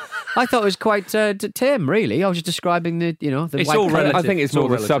 I thought it was quite tame, really. I was just describing the It's white all colour. relative. I think it's It's all more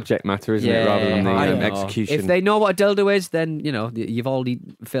the relative. subject matter, isn't it, rather than the I know. execution. If they know what a dildo is, then you've already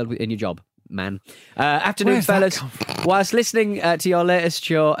failed in your job. Man. Afternoon, Where's that fellas. come Whilst listening to your latest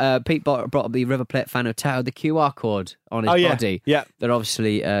show, Pete brought up the River Plate fan who touted the QR code on his body. Yeah. That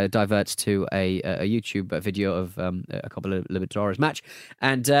obviously diverts to a YouTube video of a couple of Libertadores match.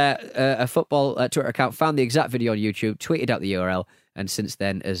 And a football Twitter account found the exact video on YouTube, tweeted out the URL, and since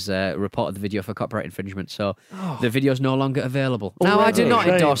then has reported the video for copyright infringement. So the video's no longer available. Now, I do not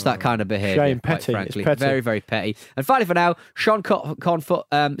Shame. endorse that kind of behaviour. Shame. quite Petty. It's frankly. petty. Very, very petty. And finally for now, Sean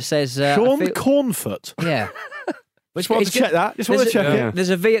Cornfoot says... Sean Cornfoot. Yeah. Just wanted to check that. Just wanted to check it. There's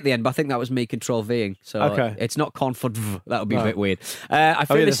a V at the end, but I think that was me control Ving. So Okay. it's not Cornfoot. That would be a No. bit weird. I Oh,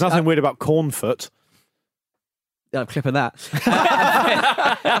 feel yeah, this, there's nothing weird about Cornfoot. I'm clipping that.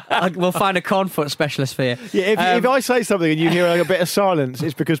 We'll find a Cornfoot specialist for you. Yeah, if I say something and you hear a bit of silence,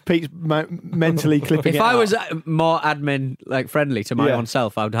 it's because Pete's mentally clipping If it I out. was more admin friendly to my Yeah. own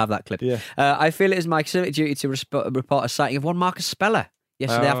self, I would have that clip. Yeah. I feel it is my civic duty to report a sighting of one Marcus Speller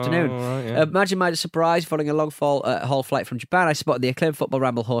yesterday afternoon. Right, yeah. Imagine my surprise following a long haul flight from Japan. I spotted the acclaimed Football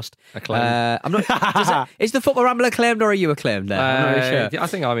Ramble host. Acclaimed. I'm not. Is the Football Ramble acclaimed or are you acclaimed there? I'm not really sure. I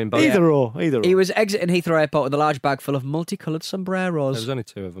think I'm in both. Either or. He was exiting Heathrow Airport with a large bag full of multicoloured sombreros. There was only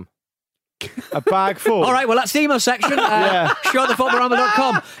 2 of them. a bag full. All right, well, that's the email section. Yeah. Show at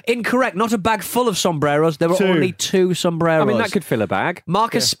thefootballramble.com. Incorrect. Not a bag full of sombreros. There were 2. only 2 sombreros. I mean, that could fill a bag.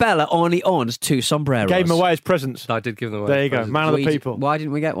 Marcus Speller only owns 2 sombreros. Gave him away as presents. I did give them away. There you go. Presents. Man of the people. Why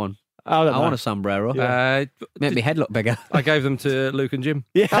didn't we get one? I don't I know. want a sombrero. Uh, Make my head look bigger. I gave them to Luke and Jim.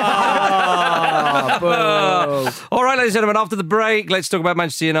 Yeah. All right, ladies and gentlemen, after the break, let's talk about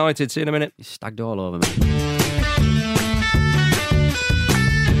Manchester United. See you in a minute. You stagged all over me.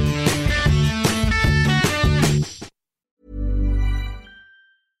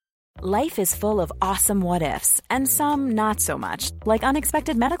 Life is full of awesome what ifs, and some not so much, like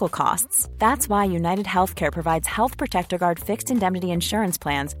unexpected medical costs. That's why United Healthcare provides Health Protector Guard fixed indemnity insurance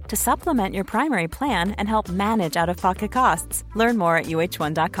plans to supplement your primary plan and help manage out of pocket costs. Learn more at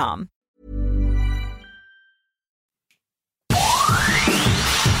uh1.com.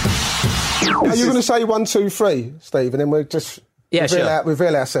 Are you going to say 1, 2, 3, Steve, and then we'll just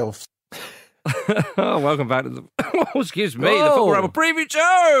reveal ourselves? Oh, welcome back to the excuse me, the Football Ramble preview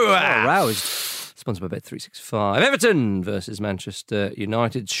show. Aroused. Sponsored by Bet365. Everton versus Manchester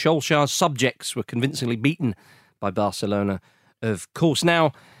United. Solskjaer's subjects were convincingly beaten by Barcelona, of course.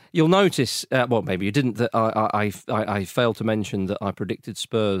 Now, you'll notice, well, maybe you didn't, that I failed to mention that I predicted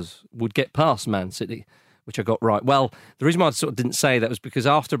Spurs would get past Man City, which I got right. Well, the reason why I sort of didn't say that was because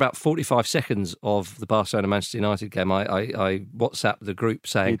after about 45 seconds of the Barcelona-Manchester United game, I WhatsApped the group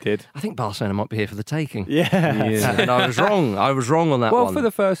saying, You did. I think Barcelona might be here for the taking. Yeah. And I was wrong. I was wrong on that one. Well, for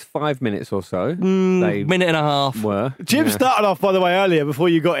the first 5 minutes or so, they minute and a half. were. Jim started off, by the way, earlier before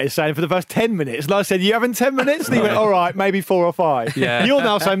you got here, saying for the first 10 minutes. And I said, you having 10 minutes? And he went, all right, maybe 4 or 5. Yeah. You're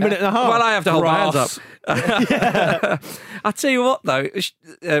now saying minute and a half. Well, I have to hold my hands up. Yeah. I tell you what, though,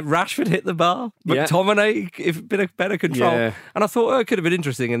 Rashford hit the bar. Yeah. McTominay, if a bit of better control. Yeah. And I thought, it could have been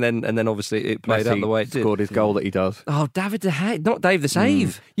interesting. And then obviously it played out Messi the way it did. scored his goal that he does. Oh, David De Gea, not Dave the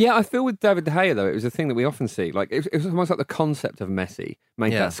Save. Yeah, I feel with David De Gea, though, it was a thing that we often see. Like, it was almost like the concept of Messi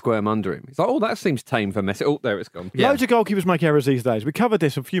made Yeah. that squirm under him. It's like, oh, that seems tame for Messi. Oh, there it's gone. Yeah. Loads of goalkeepers make errors these days. We covered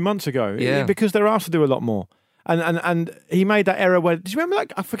this a few months ago. Yeah. Because they're asked to do a lot more. And he made that error where, do you remember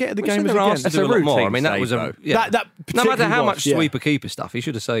that? I forget the We game said was they're again. asked to That's do a a lot more. I routine mean, that save, was though. yeah. That no matter how particularly much was, yeah. sweeper keeper stuff, he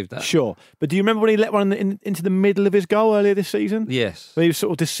should have saved that. Sure. But do you remember when he let one into the middle of his goal earlier this season? Yes. Where he was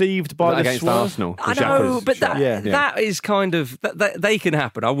sort of deceived by the Against swerve? Arsenal. I the know, Xhaka's but shot. that is kind of that they can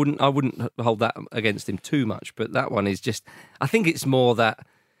happen. I wouldn't hold that against him too much, but that one is just. I think it's more that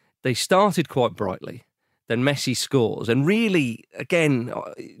they started quite brightly, then Messi scores, and really, again,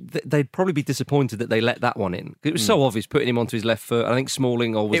 they'd probably be disappointed that they let that one in. It was so obvious putting him onto his left foot. I think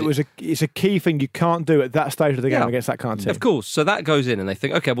Smalling or It's a key thing you can't do at that stage of the game Yeah. against that kind of team. Of course. So that goes in, and they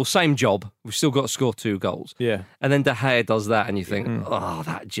think, okay, well, same job. We've still got to score 2 goals. Yeah. And then De Gea does that, and you think, oh,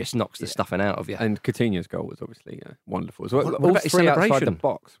 that just knocks the stuffing out of you. And Coutinho's goal was obviously wonderful as well. What All about his 3 outside the celebration?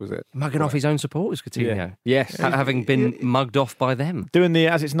 box, was it? Mugging off his own supporters, Coutinho. Yeah. Yes. Having been mugged off by them. Doing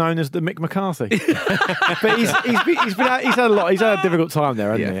as it's known as the Mick McCarthy. But he's had a lot. He's had a difficult time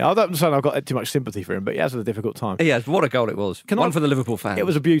there, hasn't he? I'm not saying I've got too much sympathy for him, but he has had a difficult time. Yeah, what a goal it was. Can One I- for the Liverpool fans. It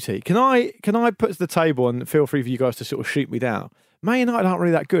was a beauty. Can I put to the table, and feel free for you guys to sort of shoot me down? Man United aren't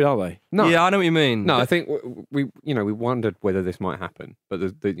really that good, are they? No. Yeah, I know what you mean. No, I think we wondered whether this might happen, but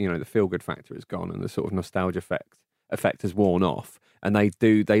the feel good factor is gone, and the sort of nostalgia effect has worn off, and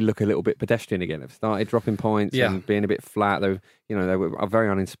they look a little bit pedestrian again. They've started dropping points Yeah. and being a bit flat. They were very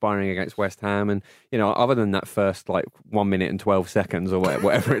uninspiring against West Ham, and other than that first 1 minute and 12 seconds or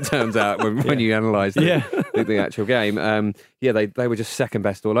whatever it turns out when you analyse the actual game, they were just second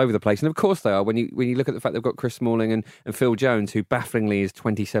best all over the place, and of course they are when you look at the fact they've got Chris Smalling and Phil Jones, who bafflingly is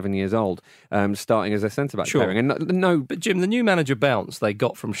 27 years old, starting as a centre back Sure. pairing, and no. But Jim, the new manager bounce they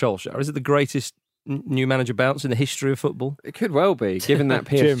got from Solskjaer, is it the greatest new manager bounce in the history of football? It could well be, given that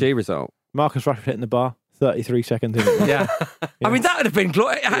PSG Jim. result. Marcus Rashford hitting the bar, 33 seconds in. Yeah. I mean, that would have been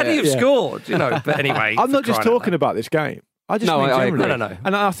had he have Yeah. scored, But anyway. I'm not just for crying out talking about this game. I just No, mean I generally. agree. No.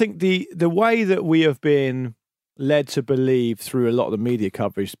 And I think the way that we have been led to believe through a lot of the media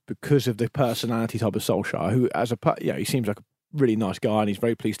coverage because of the personality type of Solskjaer, who he seems like a really nice guy and he's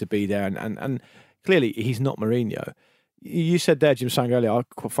very pleased to be there, and clearly he's not Mourinho. You said there, Jim, saying earlier, I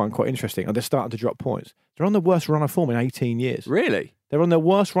find quite interesting, and they're starting to drop points. They're on the worst run of form in 18 years. Really? They're on their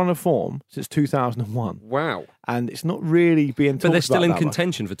worst run of form since 2001. Wow. And it's not really being talked But they're still about in that much.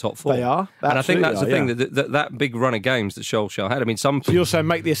 contention for top 4. They are. And I think Absolutely that's the are, thing, that big run of games that Solskjaer had. I mean, some So you're saying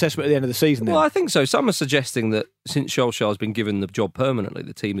make the assessment at the end of the season then? Well, I think so. Some are suggesting that since Solskjaer's been given the job permanently,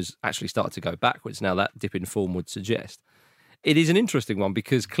 the team has actually started to go backwards. Now, that dip in form would suggest. It is an interesting one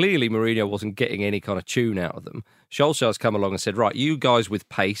because clearly Mourinho wasn't getting any kind of tune out of them. Solskjaer's come along and said, right, you guys with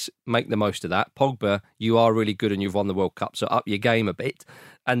pace, make the most of that. Pogba, you are really good and you've won the World Cup, so up your game a bit.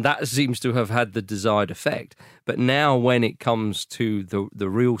 And that seems to have had the desired effect. But now when it comes to the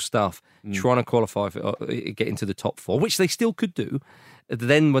real stuff, trying to qualify for get into the top 4, which they still could do,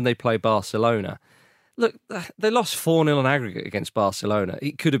 then when they play Barcelona, Look, they lost 4-0 on aggregate against Barcelona.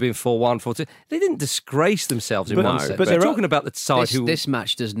 It could have been 4-1, 4-2. They didn't disgrace themselves in one sense. But they're talking about the side this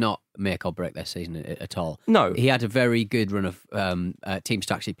match does not make or break their season at all. No. He had a very good run of teams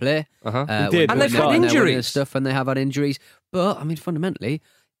to actually play. He did. And they've had injuries. Stuff, and they have had injuries. But, I mean, fundamentally...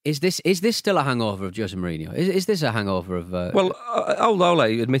 Is this still a hangover of Jose Mourinho? Is this a hangover of... Well, old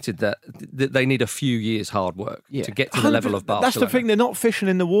Ole admitted that they need a few years hard work to get to the level of Barcelona. That's the thing, they're not fishing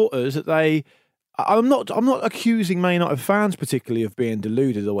in the waters that they... I'm not accusing Man United fans particularly of being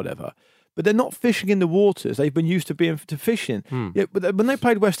deluded or whatever, but they're not fishing in the waters they've been used to being to fishing. Yeah, but when they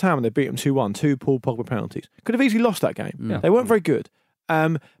played West Ham and they beat them 2-1, 2 Paul Pogba penalties, could have easily lost that game. Yeah. They weren't very good.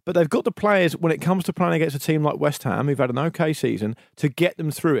 But they've got the players, when it comes to playing against a team like West Ham, who've had an okay season, to get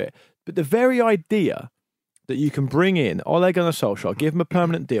them through it. But the very idea that you can bring in Ole Gunnar Solskjaer, give him a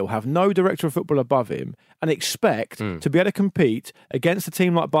permanent deal, have no director of football above him, and expect to be able to compete against a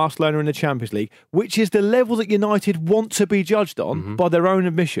team like Barcelona in the Champions League, which is the level that United want to be judged on by their own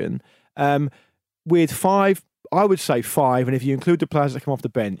admission, with 5, I would say 5, and if you include the players that come off the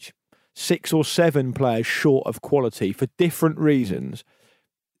bench, 6 or 7 players short of quality for different reasons.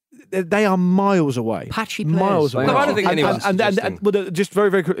 They are miles away. Patchy players. Miles away. No, I don't think anyone's and just very,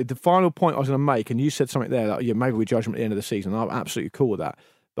 very quickly, the final point I was going to make, and you said something there, that maybe we judge them at the end of the season. I'm absolutely cool with that.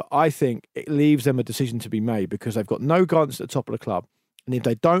 But I think it leaves them a decision to be made because they've got no guidance at the top of the club. And if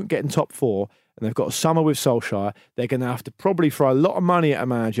they don't get in top 4, and they've got a summer with Solskjaer, they're going to have to probably throw a lot of money at a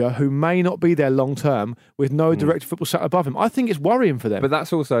manager who may not be there long term with no director of football sat above him. I think it's worrying for them. But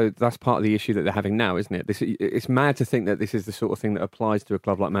that's part of the issue that they're having now, isn't it? It's mad to think that this is the sort of thing that applies to a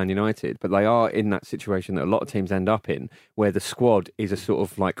club like Man United, but they are in that situation that a lot of teams end up in, where the squad is a sort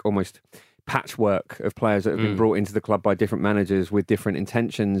of like almost patchwork of players that have been brought into the club by different managers with different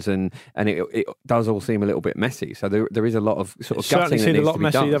intentions, and it does all seem a little bit messy. So there is a lot of sort of gutting that needs to be done. Certainly seemed a lot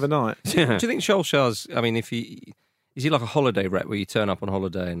messy the other night. Yeah. Do you think Solskjaer's, I mean, is he like a holiday rep where you turn up on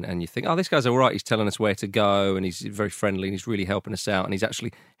holiday and you think, oh, this guy's all right, he's telling us where to go and he's very friendly and he's really helping us out and he's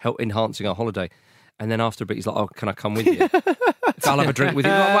actually enhancing our holiday. And then after a bit, he's like, oh, can I come with you? I'll have a drink with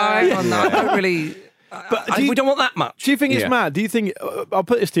you. Well, hang on, no, I don't really... But we don't want that much. Do you think it's mad? Do you think... I'll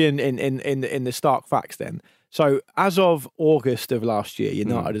put this to you in the stark facts then. So as of August of last year,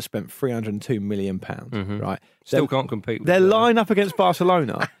 United has spent £302 million, right? Still can't compete with their line up against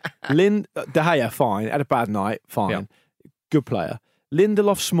Barcelona. De Gea, fine. Had a bad night, fine. Yep. Good player.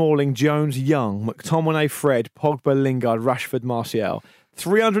 Lindelof, Smalling, Jones, Young, McTominay, Fred, Pogba, Lingard, Rashford, Martial.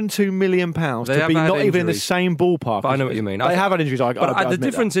 £302 million to be not even in the same ballpark. But I know what you mean. They have had injuries. But the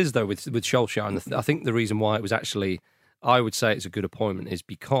difference is, though, with Solskjaer, and I think the reason why it was actually, I would say it's a good appointment, is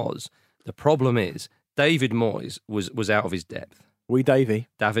because the problem is David Moyes was out of his depth. David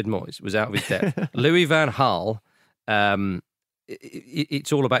Moyes was out of his depth. Louis van Gaal,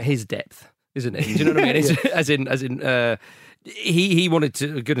 it's all about his depth, isn't it? Do you know what I mean? As in, he wanted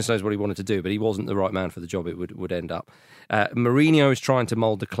to, goodness knows what he wanted to do, but he wasn't the right man for the job. It would end up. Mourinho is trying to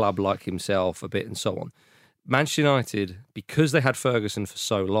mould the club like himself a bit, and so on. Manchester United, because they had Ferguson for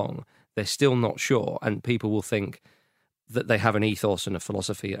so long, they're still not sure, and people will think that they have an ethos and a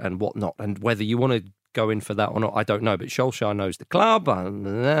philosophy and whatnot. And whether you want to go in for that or not, I don't know. But Solskjaer knows the club,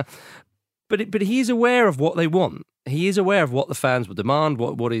 but he is aware of what they want. He is aware of what the fans will demand,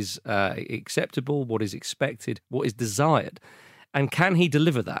 what is acceptable, what is expected, what is desired. And can he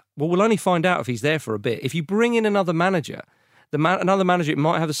deliver that? Well, we'll only find out if he's there for a bit. If you bring in another manager, another manager, it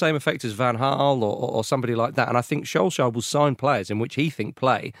might have the same effect as Van Gaal or somebody like that. And I think Solskjaer will sign players in which he think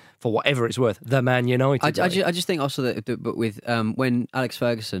play, for whatever it's worth, the Man United way. I just think also that but with when Alex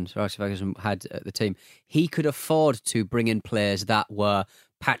Ferguson had the team, he could afford to bring in players that were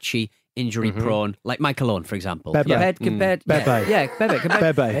patchy, injury prone, like Michael Owen, for example. Bebe. Bebe. And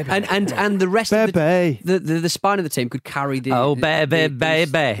the rest of the spine of the team could carry these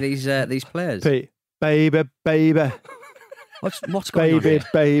players. Baby. What's going on here?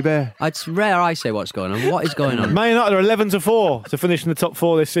 Baby. It's rare I say what's going on. What is going on? Man United are 11-4 to finish in the top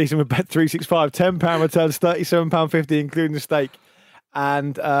 4 this season with Bet365. £10 returns, £37.50 including the stake.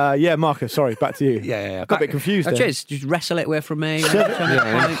 And Marcus, sorry, back to you. Yeah. Got a bit confused there. Just wrestle it away from me. Throw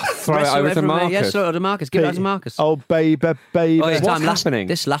it over to Marcus. Yes, throw it to Marcus. Give it to Marcus. Oh, baby. What's happening?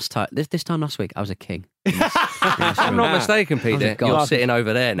 This time last week, I was a king. I'm not mistaken, Peter. You're sitting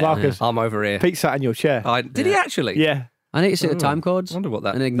over there now. Marcus, I'm over here. Pete sat in your chair. Did he actually? Yeah. I need to see the time codes. I wonder what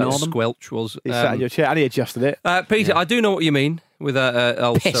that and ignore them. squelch was. He sat in your chair and he adjusted it. Peter, I do know what you mean with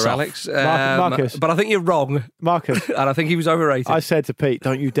old Piss Sir off. Alex. Marcus. But I think you're wrong, Marcus, and I think he was overrated. I said to Pete,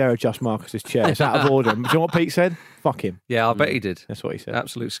 don't you dare adjust Marcus's chair. It's out of order. Do you know what Pete said? Fuck him. Yeah, I bet he did. That's what he said.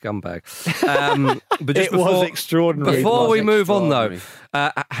 Absolute scumbag. But just It was extraordinary. Before It was we move on, though,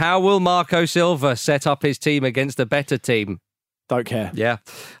 extraordinary. how will Marco Silva set up his team against a better team? Don't care. Yeah.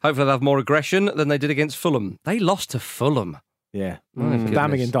 Hopefully they'll have more aggression than they did against Fulham. They lost to Fulham. Yeah. My It's a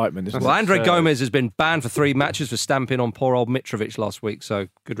damning goodness. indictment, isn't Well, it? Andre Gomez has been banned for 3 matches for stamping on poor old Mitrovic last week, so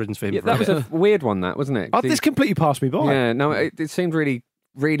good riddance for him. Yeah, for a that was bit. a weird one, that wasn't it? Oh, this completely passed me by. Yeah, no, it seemed really,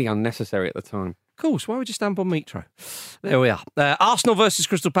 really unnecessary at the time. Of course, why would you stamp on Mitro? There we are. Arsenal versus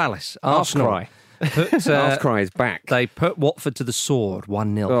Crystal Palace. Arsenal. Cry. Put, Arse cry is back. they put Watford to the sword,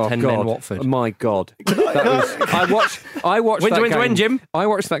 1-0, Oh, 10 God. men Watford. My God. I watched When's that the win to game. win, Jim? I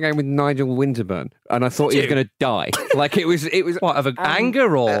watched that game with Nigel Winterburn, and I thought he was you? going to die. Like it was What, of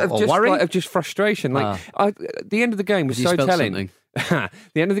anger or just, worry? of just frustration. Like the end of the game was Has he so spilled telling. something?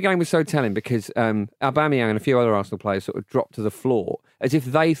 The end of the game was so telling because Aubameyang and a few other Arsenal players sort of dropped to the floor as if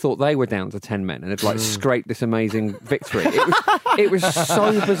they thought they were down to 10 men and had like scraped this amazing victory. It was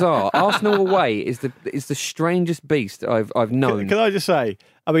so bizarre. Arsenal away is the strangest beast I've known. Can I just say,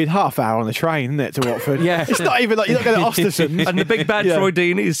 I mean, half hour on the train, isn't it, to Watford? Yeah. It's not even like you're not going to Osterson's. and the big bad Yeah. Troy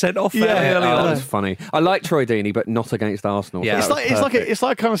Deeney is sent off fairly Yeah. early Oh, on. that was funny. I like Troy Deeney, but not against Arsenal. Yeah. So It's that like was it's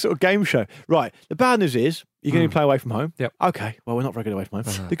like a kind of sort of game show. Right. The bad news is you're going to play away from home. Yep. Okay. Well, we're not very good away from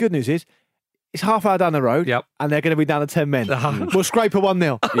home. The good news is it's half hour down the road. Yep. And they're going to be down to 10 men. We'll scrape a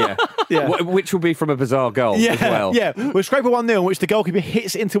 1-0. yeah. Yeah. Which will be from a bizarre goal Yeah, as well. yeah. We'll scrape a 1-0 in which the goalkeeper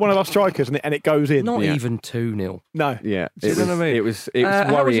hits into one of our strikers and it goes in. Not Yeah. even 2-0. No. Yeah, Do you know what I mean? it was How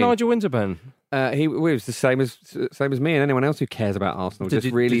was worrying. Nigel Winterburn? He was the same as me and anyone else who cares about Arsenal. Did Just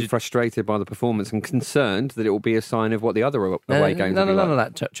you- really did you- frustrated by the performance and concerned that it will be a sign of what the other away games will be None like.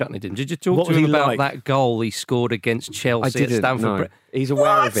 of that Chutney didn't. Did you talk What to was him he about like? that goal he scored against I Chelsea at didn't. Stamford No. Bridge? He's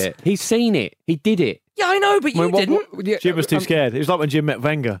aware of it. He's seen it. He did it. Yeah, I know, but you didn't. Yeah, Jim was too scared. It was like when Jim met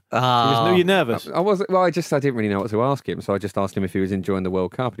Wenger. Ah. You're nervous. I wasn't. Well, I didn't really know what to ask him, so I just asked him if he was enjoying the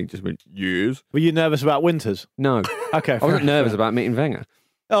World Cup, and he just went, "Yes." Were you nervous about Winters? No, Okay. I wasn't nervous about meeting Wenger.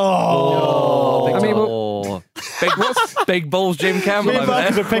 Oh. I mean, Big balls, Jim Campbell Me and over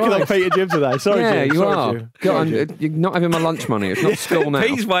Marcus there. are picking on Peter Jim today. Sorry, yeah, Jim. you Sorry, are. Jim. Go on, Sorry, Jim. you're not having my lunch money. It's not school now.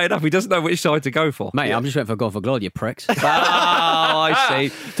 Pete's weighing up. He doesn't know which side to go for. Mate, I'm just waiting for a goal for glory, you pricks. Oh, I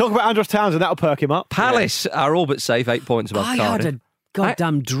see. Talk about Andros Townsend. That'll perk him up. Palace are all but safe, 8 points above I Cardiff. had a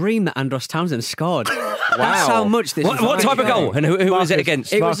goddamn dream that Andros Townsend scored. That's how much this What was type of goal? And who was Marcus, it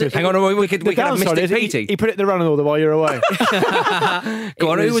against? it was- Hang on, we could have downside missed it, is Petey. he put it in the running order while you're away.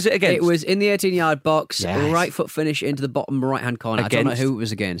 Go on, who was it against? It was in the 18-yard box, Yes. right foot finish into the bottom right-hand corner. I don't know Against- who it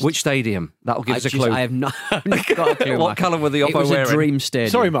was against. Which stadium? That'll give us a clue. I have not, I've not got a clue. What Mark. colour were the It Oppo was wearing? a dream stadium.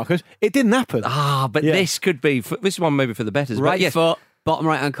 Sorry, Marcus. It didn't happen. But Yeah. this could be. This one maybe for the betters. Right but yes, foot, bottom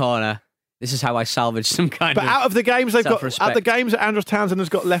right-hand corner. This is how I salvaged some kind But of... out of the games they've got, self-respect. out the games that Andros Townsend has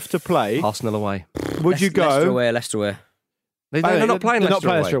got left to play, Arsenal away. would you Leicester go? away, Leicester away. They're not playing They're Leicester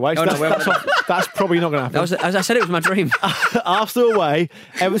not playing Leicester away. Oh, no, That's probably not going to happen. That was, as I said, it was my dream. Arsenal away,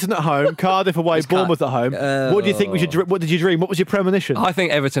 Everton at home, Cardiff away, Bournemouth at home. What do you think we should? What did you dream? What was your premonition? I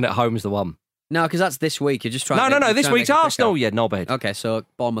think Everton at home is the one. No, because that's this week. You're just trying No, to... This week's Arsenal. Yeah, knobhead. Okay, so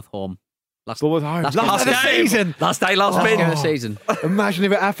Bournemouth home. Bournemouth home. Last Last game. of the season. Last day, last Last spin. game of the season. Imagine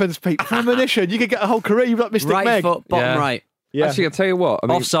if it happens, Pete. Premonition. You could get a whole career. You've got Mystic Right Meg. foot, bottom Yeah. right. Yeah. Actually, I'll tell you what. I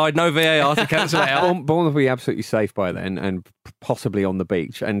mean, Offside, no VAR to cancel it out. Bournemouth will be absolutely safe by then and possibly on the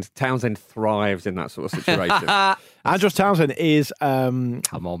beach. And Townsend thrives in that sort of situation. Andros Townsend is Come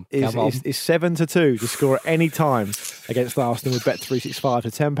on. is 7-2 to score at any time against Arsenal with Bet365. The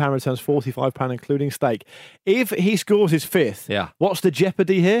 £10 returns £45, including stake. If he scores his fifth, Yeah. what's the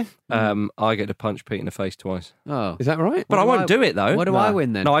jeopardy here? I get to punch Pete in the face twice. Oh. Is that right? But I won't do it, though. What do I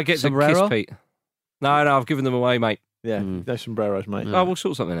win then? No, I get to Sombrero? kiss Pete. No, I've given them away, mate. Yeah, no sombreros, mate. Oh, we'll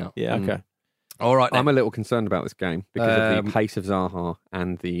sort something out. Yeah, okay. All right, I'm a little concerned about this game because of the Um, pace of Zaha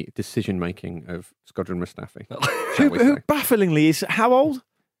and the decision making of Skodran Mustafi. Who bafflingly is how old?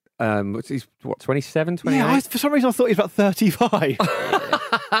 He's what, 27, 28? Yeah, for some reason I thought he was about 35.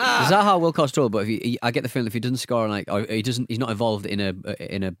 Zaha will cause trouble, but I get the feeling if he doesn't score, or he's not involved in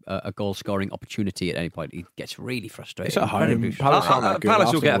a goal scoring opportunity at any point, he gets really frustrated. It's at home. Palace aren't that good.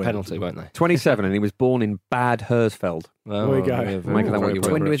 Palace will get a Arsenal penalty, won't they? 27, and he was born in Bad Hersfeld. There we go. yeah, Make of that what you will.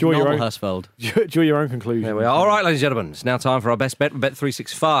 Twinned with Enjoy your normal own- Hursfeld. Draw your own conclusion. There we are. All right, ladies and gentlemen, it's now time for our best bet,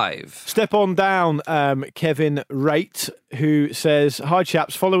 Bet365. Step on down, Kevin Rate, who says, "Hi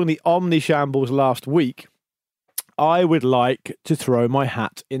chaps, following the Omni shambles last week, I would like to throw my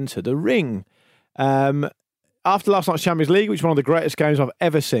hat into the ring. After last night's Champions League, which was one of the greatest games I've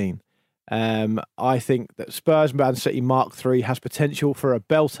ever seen, I think that Spurs Man City Mark III has potential for a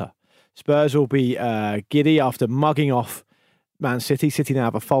belter. Spurs will be giddy after mugging off Man City. City now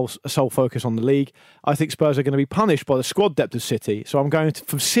have a sole focus on the league. I think Spurs are going to be punished by the squad depth of City. So I'm going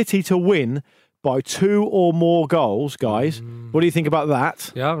for City to win by 2 or more goals, guys. What do you think about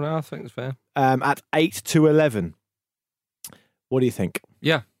that? Yeah, no, I think it's fair. At 8-11. What do you think?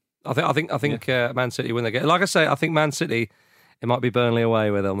 Yeah, I think Man City win the game. Like I say, I think Man City, it might be Burnley away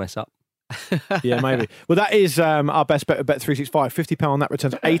where they'll mess up. Yeah, maybe. Well, that is our best bet at Bet365. £50 on that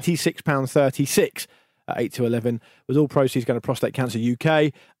returns £86.36 at 8-11. With all proceeds going to Prostate Cancer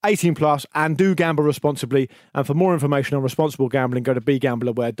UK, 18 plus, and do gamble responsibly. And for more information on responsible gambling, go to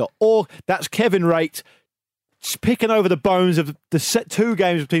begambleaware.org. That's Kevin Rate picking over the bones of the set 2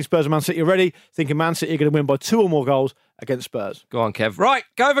 games between Spurs and Man City already, thinking Man City are going to win by 2 or more goals against Spurs. Go on, Kev. Right,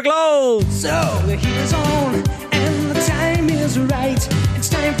 go for goals! So the heat is on and the time is right. It's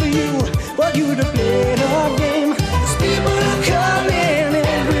time for you to play the game. 'Cause people are coming,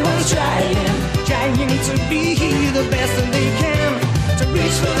 everyone's trying to be the best that they can. To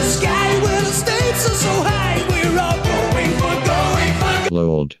reach for the sky where the stakes are so high. We're all going for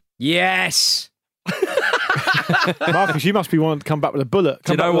Lord. Yes. Marcus, you must be wanting to come back with a bullet.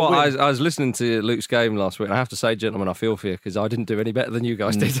 Do you know what? I was listening to Luke's game last week, and I have to say, gentlemen, I feel for you because I didn't do any better than you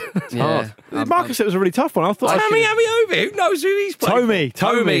guys did. It's hard. Marcus, it was a really tough one. I thought Tommy Amiobi, who knows who he's playing?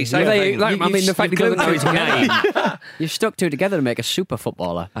 Tommy. Same thing. The fact he doesn't know his name. You've stuck two together to make a super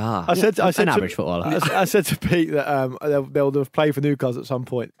footballer. I said an average footballer. I said to Pete that they'll have played for Newcastle at some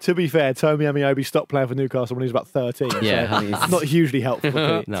point. To be fair, Tommy Amiobi stopped playing for Newcastle when he was about 13. Yeah, so it's not hugely helpful.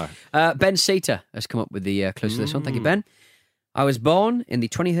 Pete. No. Ben Seater has come up with the clues to this one. Thank you, Ben. I was born in the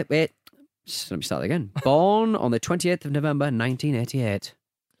 20th. Let me start again. Born on the 28th of November, 1988.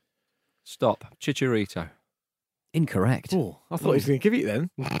 Stop. Chicharito. Incorrect. Oh, I thought he was going to give it then.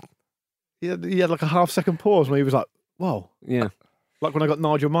 He had like a half-second pause where he was like, "Whoa." Yeah. Like when I got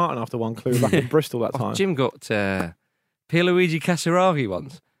Nigel Martin after one clue back in Bristol that time. Jim got Pierluigi Casiraghi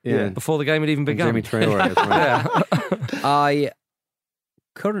once. Yeah. Before the game had even begun. Jimmy Traore as well. Yeah. I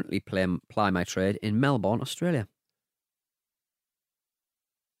currently ply my trade in Melbourne, Australia.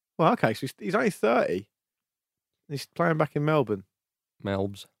 Well, okay, so he's only 30. He's playing back in Melbourne.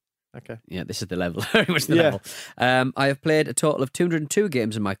 Melbs. Okay. Yeah, this is the level. Very much the level. I have played a total of 202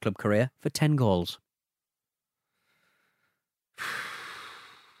 games in my club career for 10 goals.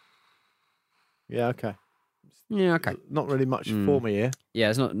 Yeah, okay. Yeah, okay. Not really much for me here. Yeah,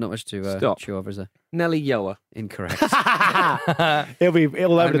 there's not much to chew over, is there? Nelly Yoa. Incorrect. He'll be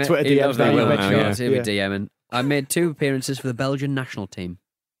all over the Twitter DMs now. He'll be DMing. I made 2 appearances for the Belgian national team.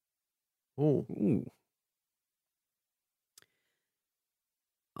 Ooh.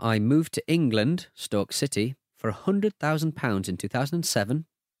 I moved to England, Stoke City, for £100,000 in 2007,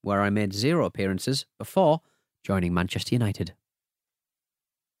 where I made 0 appearances before joining Manchester United.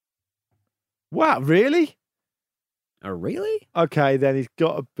 Wow, really? Oh, really? Okay, then he's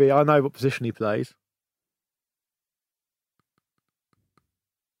got to be. I know what position he plays.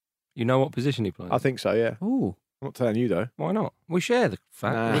 You know what position he plays? I think so, yeah. Ooh. I'm not telling you, though. Why not? We share the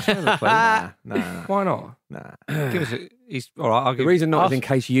fact. Nah. We share the play. Nah. Why not? Nah. Give us he's all right. I'll The give reason not is in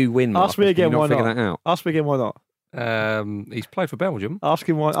case you win. Ask me Marcus. again Can you why figure not. that out? Ask me again why not. He's played for Belgium. Ask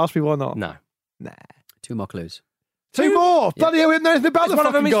me why not. No. Nah. 2 more clues. 2 more! Bloody hell, we haven't know anything about Is the one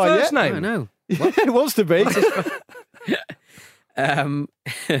of them fucking his guy first yet. name? I know. It wants to be.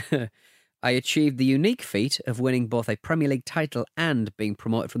 I achieved the unique feat of winning both a Premier League title and being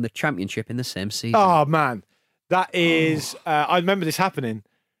promoted from the Championship in the same season. Oh, man. That is... I remember this happening.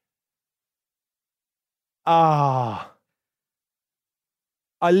 I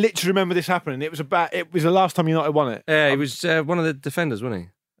literally remember this happening. It was the last time United won it. Yeah, he was one of the defenders, wasn't he?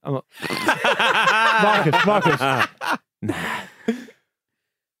 I'm not... Marcus.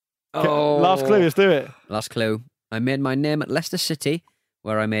 Last clue, let's do it. Last clue. I made my name at Leicester City,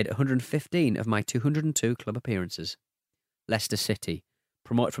 where I made 115 of my 202 club appearances. Leicester City,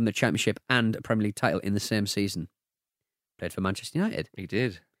 promoted from the Championship and a Premier League title in the same season. Played for Manchester United. He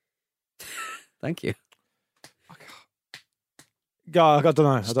did. Thank you. I don't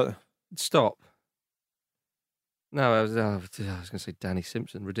know. Stop. No, I was going to say Danny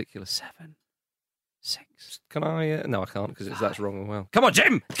Simpson. Ridiculous. 7, 6. Can I? No, I can't because that's wrong as well. Come on,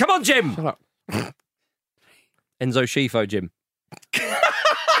 Jim! Come on, Jim! Shut up. Enzo Schifo, Jim.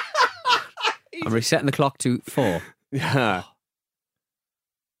 I'm resetting the clock to 4. Yeah.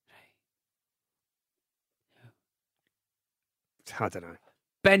 I don't know.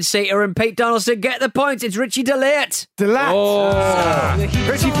 Ben Seater and Pete Donaldson get the points. It's Richie Delat. Delat.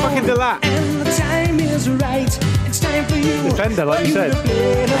 Richie fucking Delat. And the time is right. It's time time for you. Defender, like you said.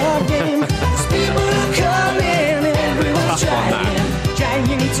 People are coming, everyone's trying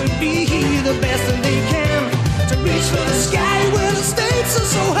to be the best that they can, to reach for the sky where the stakes are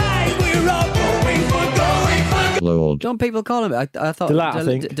so high. We're all going for. Lord. Don't people call him? I thought Delat, I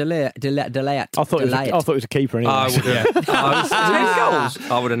think. Delayat. I thought it was a keeper anyway. I would have. 10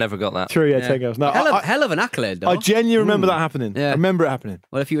 goals. I would have never got that. True, 10 goals. No, Hell of an accolade, though. I genuinely remember that happening. Yeah. I remember it happening.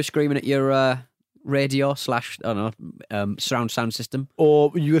 Well, if you were screaming at your radio / surround sound system,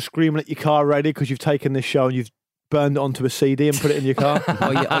 or you were screaming at your car radio because you've taken this show and you've burned it onto a CD and put it in your car.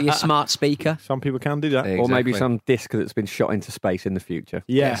 or your smart speaker. Some people can do that. Exactly. Or maybe some disc that's been shot into space in the future.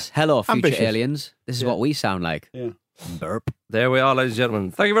 Yes. Hello, future Ambitious. aliens. This is what we sound like. Yeah. Burp. There we are, ladies and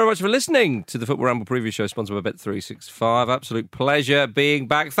gentlemen. Thank you very much for listening to the Football Ramble preview show, sponsored by Bet365. Absolute pleasure being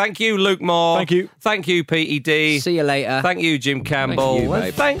back. Thank you, Luke Moore. Thank you. Thank you, PED. See you later. Thank you, Jim Campbell. Thank you, And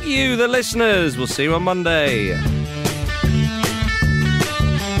babe. thank you, the listeners. We'll see you on Monday.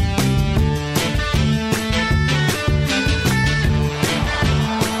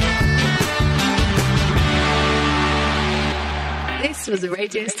 This was a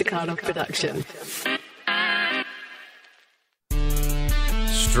Radio Staccato production.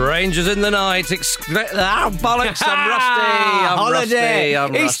 Strangers in the night. Bollocks, I'm rusty.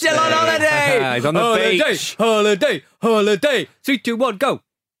 I'm He's rusty. still on holiday. He's on the beach. Holiday. 3, 2, 1, go.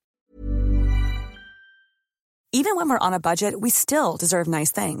 Even when we're on a budget, we still deserve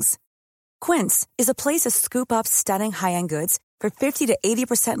nice things. Quince is a place to scoop up stunning high-end goods for 50 to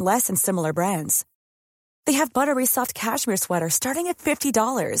 80% less than similar brands. They have buttery soft cashmere sweaters starting at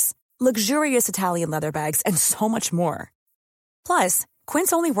 $50, luxurious Italian leather bags, and so much more. Plus,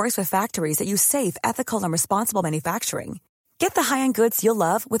 Quince only works with factories that use safe, ethical, and responsible manufacturing. Get the high-end goods you'll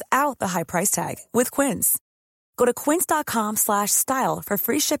love without the high price tag with Quince. Go to quince.com/style for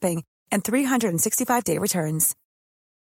free shipping and 365-day returns.